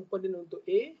tangential component untuk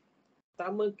A,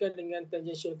 samakan dengan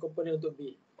tangential component untuk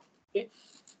B. Okay.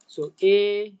 So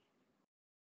A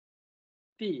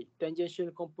T tangential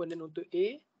component untuk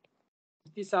A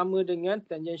mesti sama dengan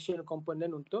tangential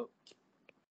component untuk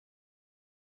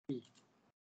B.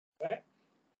 Right.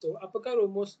 So apakah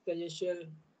rumus tangential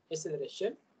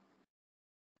acceleration?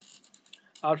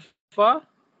 Alpha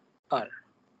R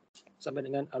sama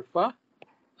dengan alpha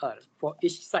R for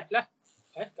each side lah.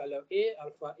 Kalau A,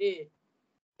 alpha A.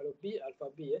 Kalau B, alpha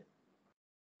B.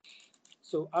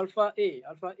 So alpha A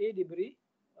diberi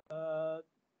 2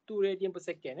 radian per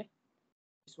second.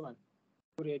 This one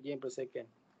 2 radian per second.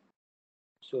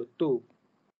 So 2.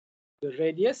 The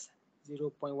radius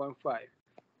 0.15.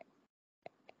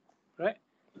 Right?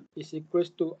 Is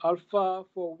equals to alpha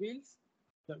for wheels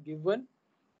not given.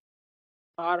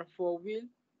 R for wheel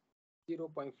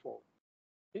 0.4.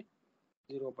 Okay?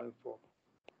 0.4.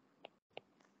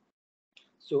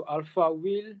 So alpha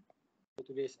wheel,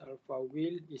 today's alpha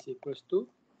wheel is equals to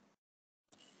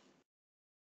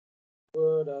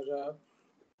 2 darab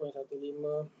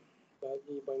 0.15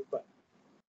 bagi 0.4.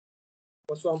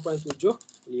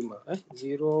 0.75.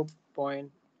 0.75.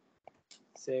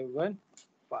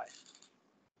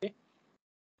 Okay.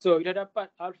 So kita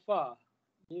dapat alpha.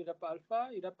 Ini dapat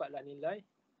alpha, you dapatlah nilai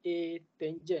A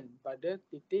tangent pada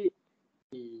titik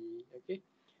P. Okay.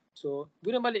 So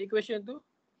guna balik equation tu,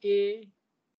 A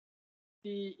T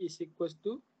is equals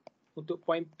to untuk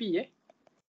point P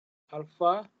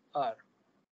alpha R.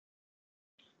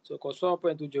 So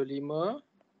 0.75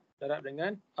 darab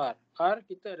dengan R. R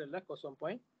kita adalah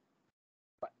 0.4.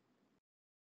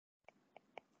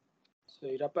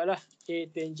 So you dapatlah A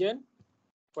tangent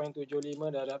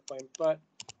 0.75 darab 0.4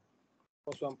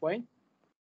 0.3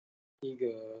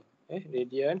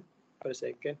 radian per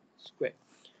second square.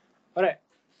 Alright.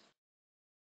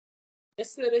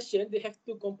 Acceleration they have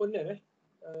two component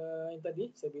yang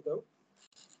tadi saya beritahu.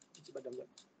 Cuba padam jap.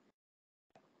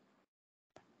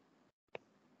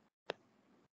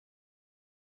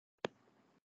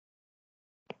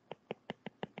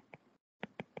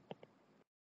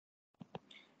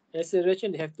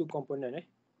 acceleration they have two component,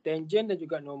 tangent dan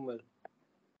juga normal.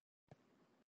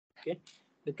 Okay,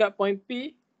 dekat point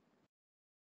P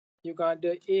you kan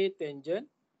ada A tangent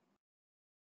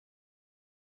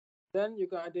dan you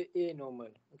kan ada A normal.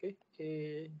 Okay,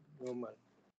 A normal.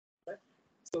 Right.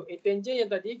 So A tangent yang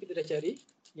tadi kita dah cari,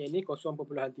 yang ni 0.3.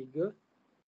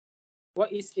 What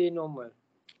is A normal?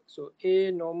 So A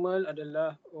normal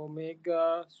adalah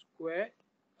omega squared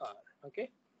R. Okay,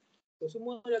 so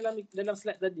semua dalam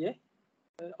slide tadi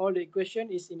all the equation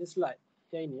is in the slide.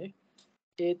 Yang ini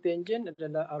A tangent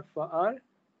adalah alpha R,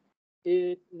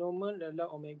 A normal adalah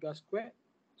omega squared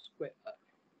R.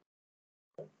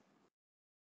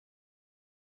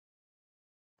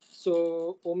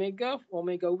 So omega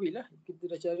V lah, kita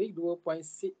dah cari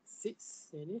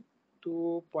 2.66 ini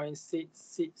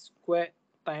 2.66 squared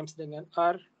times dengan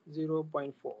R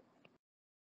 0.4.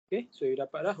 Okay, so you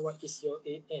dapatlah what is your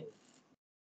AN.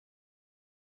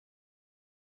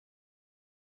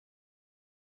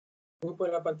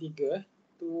 uh,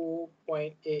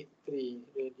 2.83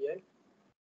 radian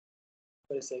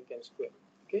per second square.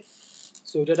 Okay,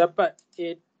 so dah dapat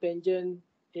A tangent,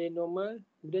 A normal,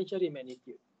 kemudian cari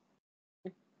magnitude.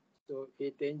 Okay. So A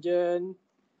tangent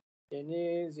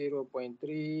ini 0.3,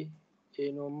 A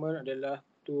normal adalah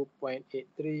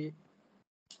 2.83.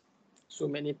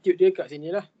 So magnitude dia kat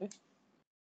sini lah.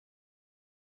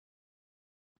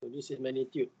 So this is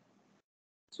magnitude.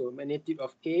 So magnitude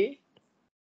of A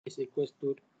is equals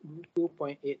to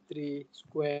 2.83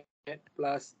 squared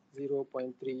plus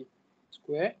 0.3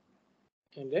 squared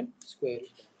and then square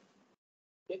root.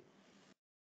 Okay.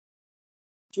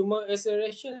 Cuma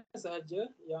acceleration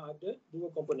sahaja yang ada dua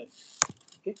komponen.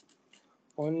 Okay.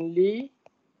 Only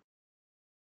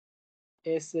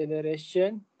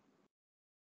acceleration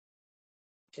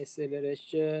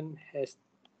has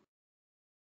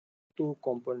two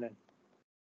component,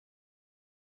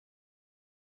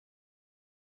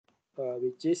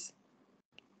 which is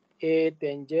A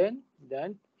tangent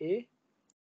dan A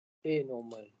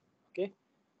normal. Okay,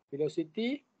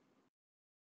 velocity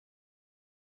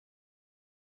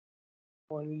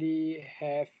only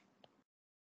have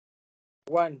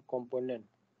one component,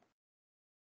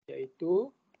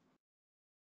 iaitu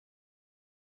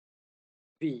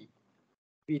V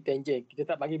tangent. Kita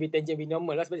tak bagi V tangent V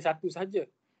normal lah sebab dia satu saja.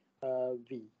 V.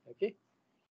 Okay.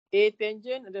 A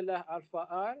tangent adalah alpha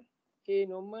R, A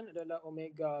normal adalah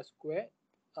omega squared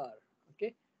R.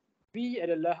 Okay. V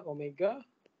adalah omega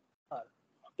R.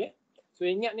 Okay. So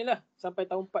ingat ni lah sampai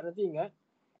tahun 4 nanti ingat.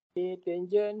 A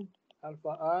tangent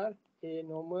alpha R, A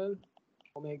normal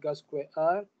omega squared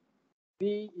R,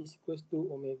 V is equals to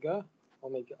omega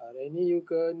R. Ini you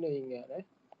kena ingat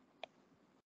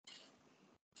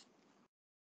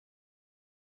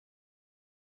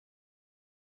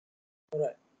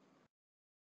Alright.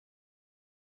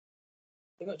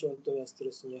 Tengok contoh yang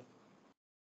seterusnya.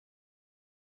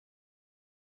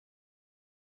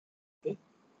 Okay.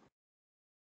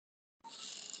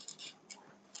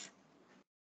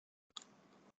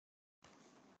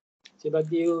 Saya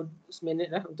bagi you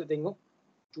seminit lah untuk tengok.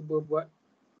 Cuba buat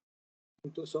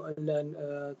untuk soalan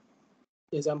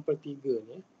example 3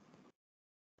 ni.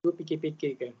 Cuba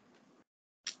fikir-fikirkan.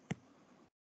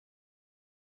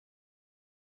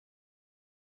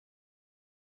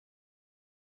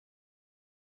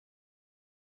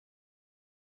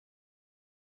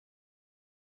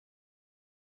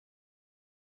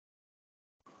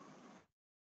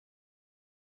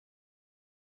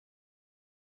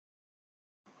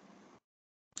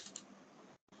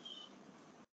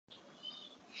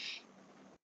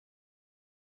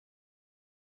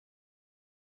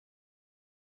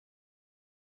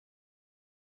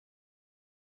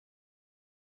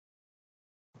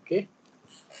 Okay.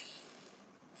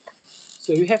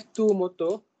 So you have two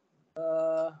motor.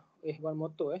 One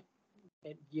motor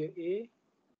at gear A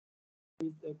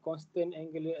with a constant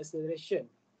angular acceleration.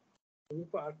 Ini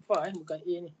pun alpha bukan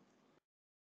A ni.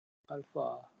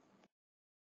 Alpha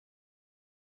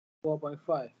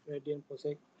 4.5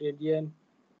 radian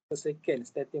per second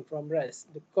starting from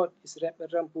rest. The cord is wrapped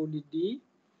around pulley D,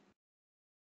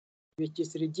 which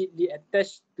is rigidly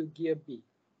attached to gear B.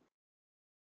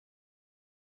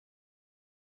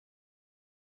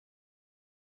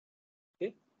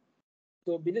 Okay.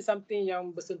 So bila something yang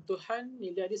bersentuhan,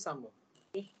 nilai dia sama.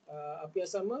 Okay. Apa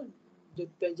yang sama? The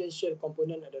tangential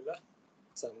component adalah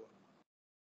sama.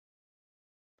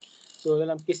 So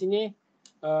dalam kes ini,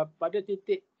 pada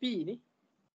titik P ni,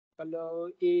 kalau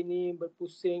A ni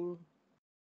berpusing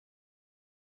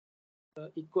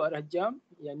ikut arah jam,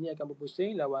 yang ni akan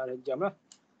berpusing lawan arah jam lah.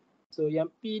 So yang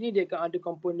P ni dia akan ada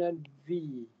komponen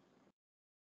V.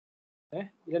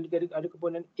 Bila ada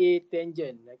komponen A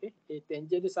tangent, okay? A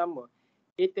tangent dia sama.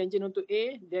 A tangent untuk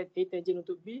A dan A tangent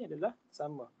untuk B adalah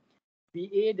sama.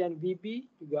 VA dan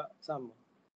VB juga sama.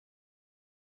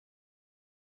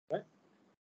 Right?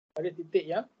 Pada titik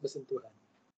yang bersentuhan.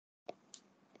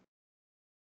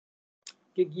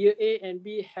 Okay, gear A and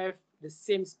B have the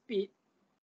same speed,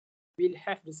 will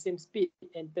have the same speed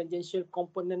and tangential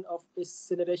component of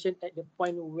acceleration at the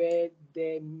point where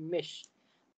they mesh.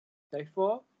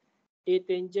 Therefore, A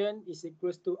tangent is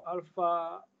equals to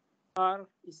alpha R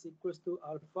is equals to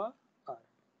alpha R.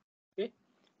 Okay.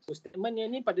 So statement yang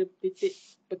ni pada titik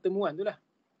pertemuan tu lah.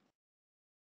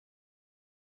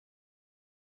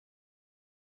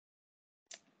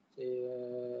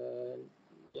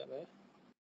 Sekejap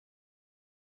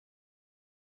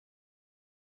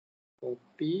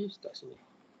copy start sini.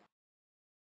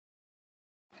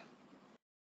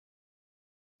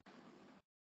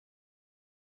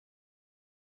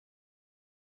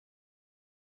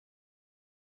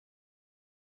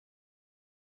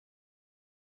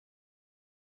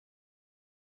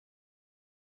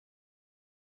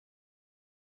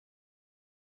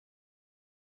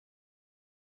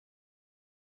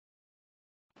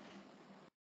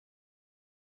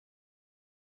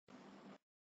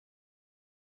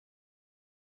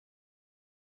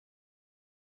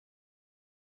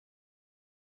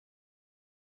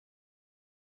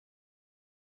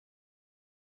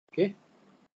 Okay.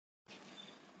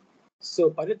 So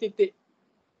pada titik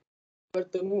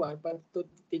pertemuan, pada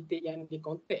titik yang di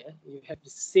contact, you have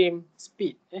the same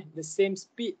speed, the same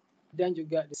speed dan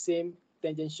juga the same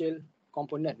tangential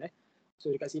component.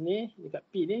 So dekat sini, dekat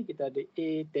P ni kita ada A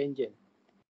tangent.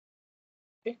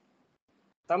 Okay.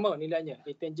 Sama nilainya,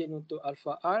 A tangent untuk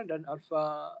alpha R dan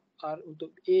alpha R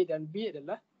untuk A dan B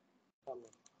adalah sama.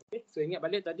 Okay. So ingat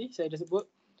balik tadi saya dah sebut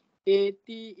AT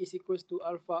is equals to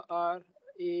alpha R,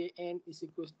 AN is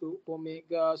equals to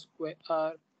omega square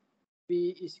R,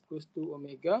 P is equals to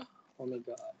omega R.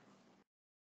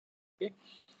 Okay.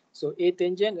 So A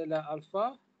tangent adalah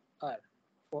alpha R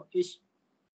for each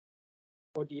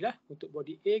body lah. Untuk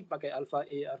body A pakai alpha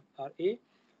A RA.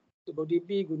 Untuk body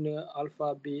B guna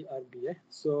alpha B RB.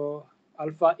 So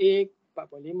alpha A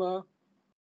 4.5,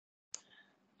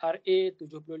 RA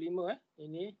 75.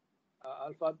 Ini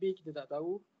alpha B kita tak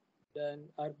tahu dan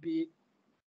RB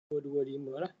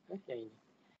 225 lah yang ini.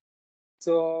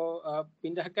 So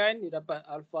pindahkan dia dapat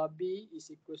alpha B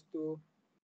is equals to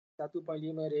 1.5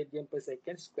 radian per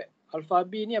second square. Alpha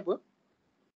B ni apa?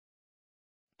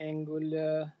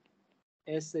 Angular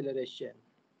acceleration.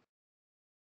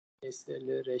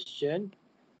 Acceleration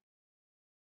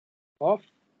of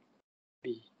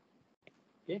B.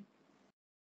 Okay.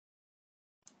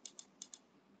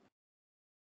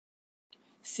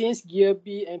 Since gear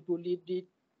B and pulley D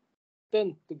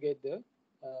turn together,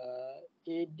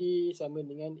 AD sama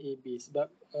dengan AB sebab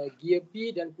gear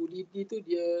B dan pulley D tu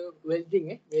dia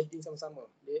welding welding sama-sama,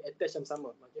 dia attach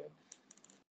sama-sama, macam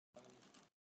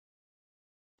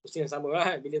pusing yang sama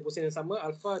lah. Bila pusing yang sama,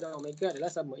 alpha dan omega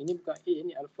adalah sama. Ini bukan A,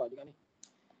 ini alpha juga ni.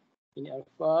 Ini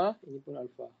alpha, ini pun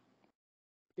alpha.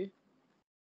 Okay.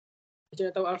 Macam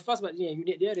nak tahu alpha sebab ni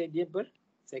unit dia radian per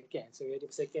second. So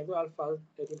radian per second tu alpha,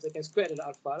 radian per second square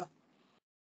adalah alpha lah.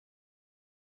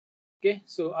 Okay,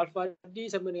 so alpha D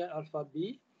sama dengan alpha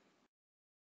B.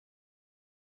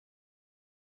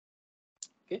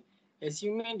 Okay,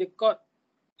 assuming the chord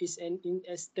is an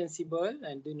inextensible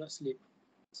and do not slip.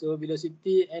 So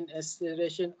velocity and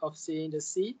acceleration of say the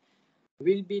C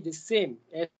will be the same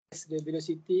as the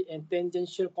velocity and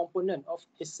tangential component of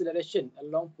acceleration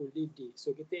along pulley D.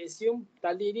 So kita assume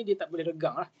tali ni dia tak boleh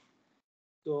regang lah.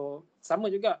 So sama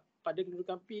juga pada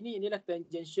kedudukan P ni, inilah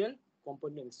tangential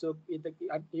component. So you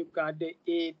can ada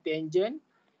A tangent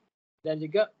dan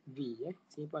juga V.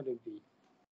 Sini pun ada V.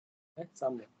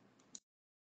 Sama.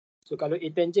 So kalau A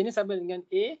tangent ni sama dengan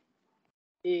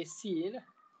AC lah.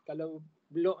 Kalau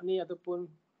blok ni ataupun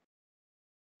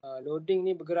loading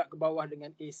ni bergerak ke bawah dengan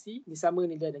AC, ni sama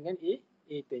nilai dengan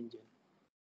A tangent.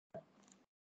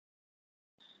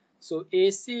 So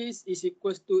AC is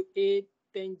equals to A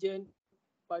tangent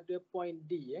pada point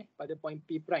D, pada point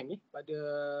P prime ni, pada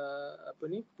apa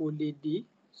ni, pulley D.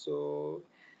 So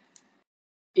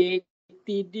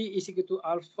ATD is equal to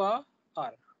alpha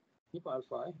R. Ni pun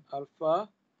alpha, alpha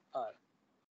R.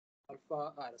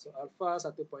 Alpha R. So alpha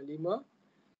 1.5.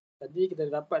 Tadi kita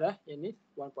dapat dah yang ni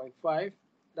 1.5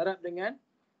 darab dengan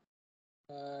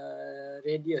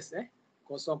radius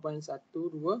 0.125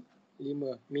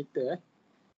 meter.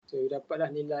 So dapatlah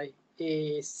nilai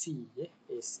AC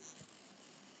AC.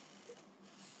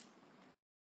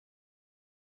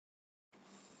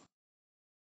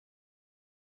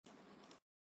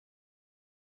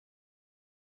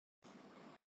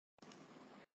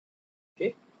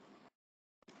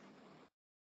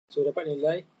 So dapat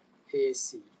nilai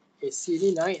AC. AC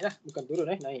ni naik lah, bukan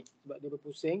turun naik. Sebab dia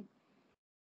berpusing.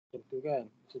 Macam tu kan.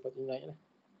 So patut naik lah.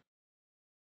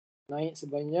 Naik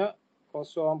sebanyak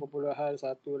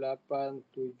 0.1875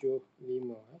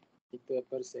 meter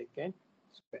per second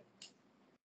square.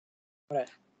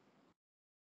 Alright.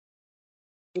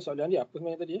 So soalan dia apa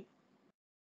sebenarnya tadi?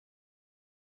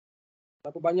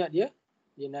 Berapa banyak dia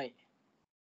naik.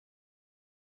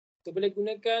 So boleh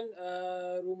gunakan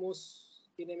rumus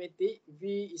kinematik.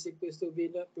 V is equals to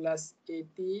V0 plus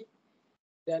AT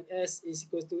dan S is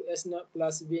equals to S0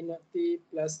 plus V0 T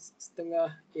plus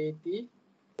setengah AT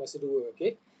kuasa 2.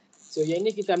 Okay. So yang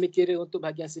ni kita ambil kira untuk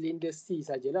bahagian silinder C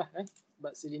sajalah.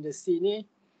 Sebab silinder C ni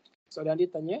soalan dia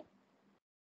tanya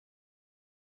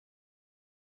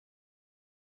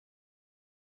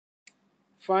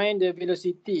find the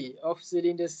velocity of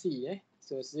cylinder C.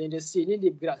 So cylinder C ni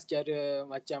dia bergerak secara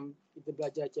macam kita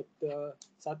belajar chapter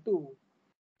 1.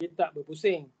 Dia tak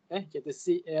berpusing. Chapter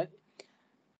C,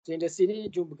 cylinder C ni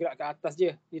cuma bergerak ke atas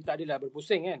je. Dia tak adalah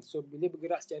berpusing kan. So bila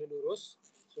bergerak secara lurus,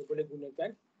 so boleh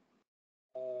gunakan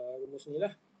rumus ni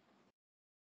lah.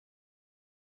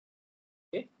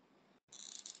 Okay.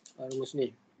 Rumus ni.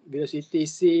 Velocity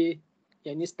C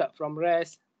yang ni start from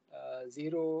rest, 0,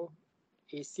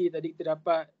 AC tadi kita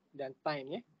dapat dan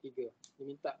time 3. Dia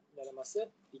minta dalam masa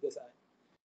 3 saat.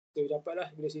 So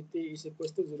dapatlah velocity is equals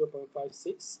to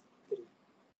 0.563.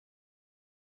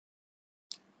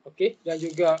 Okay, dan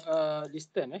juga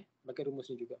distance pakai rumus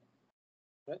ni juga.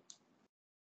 Right.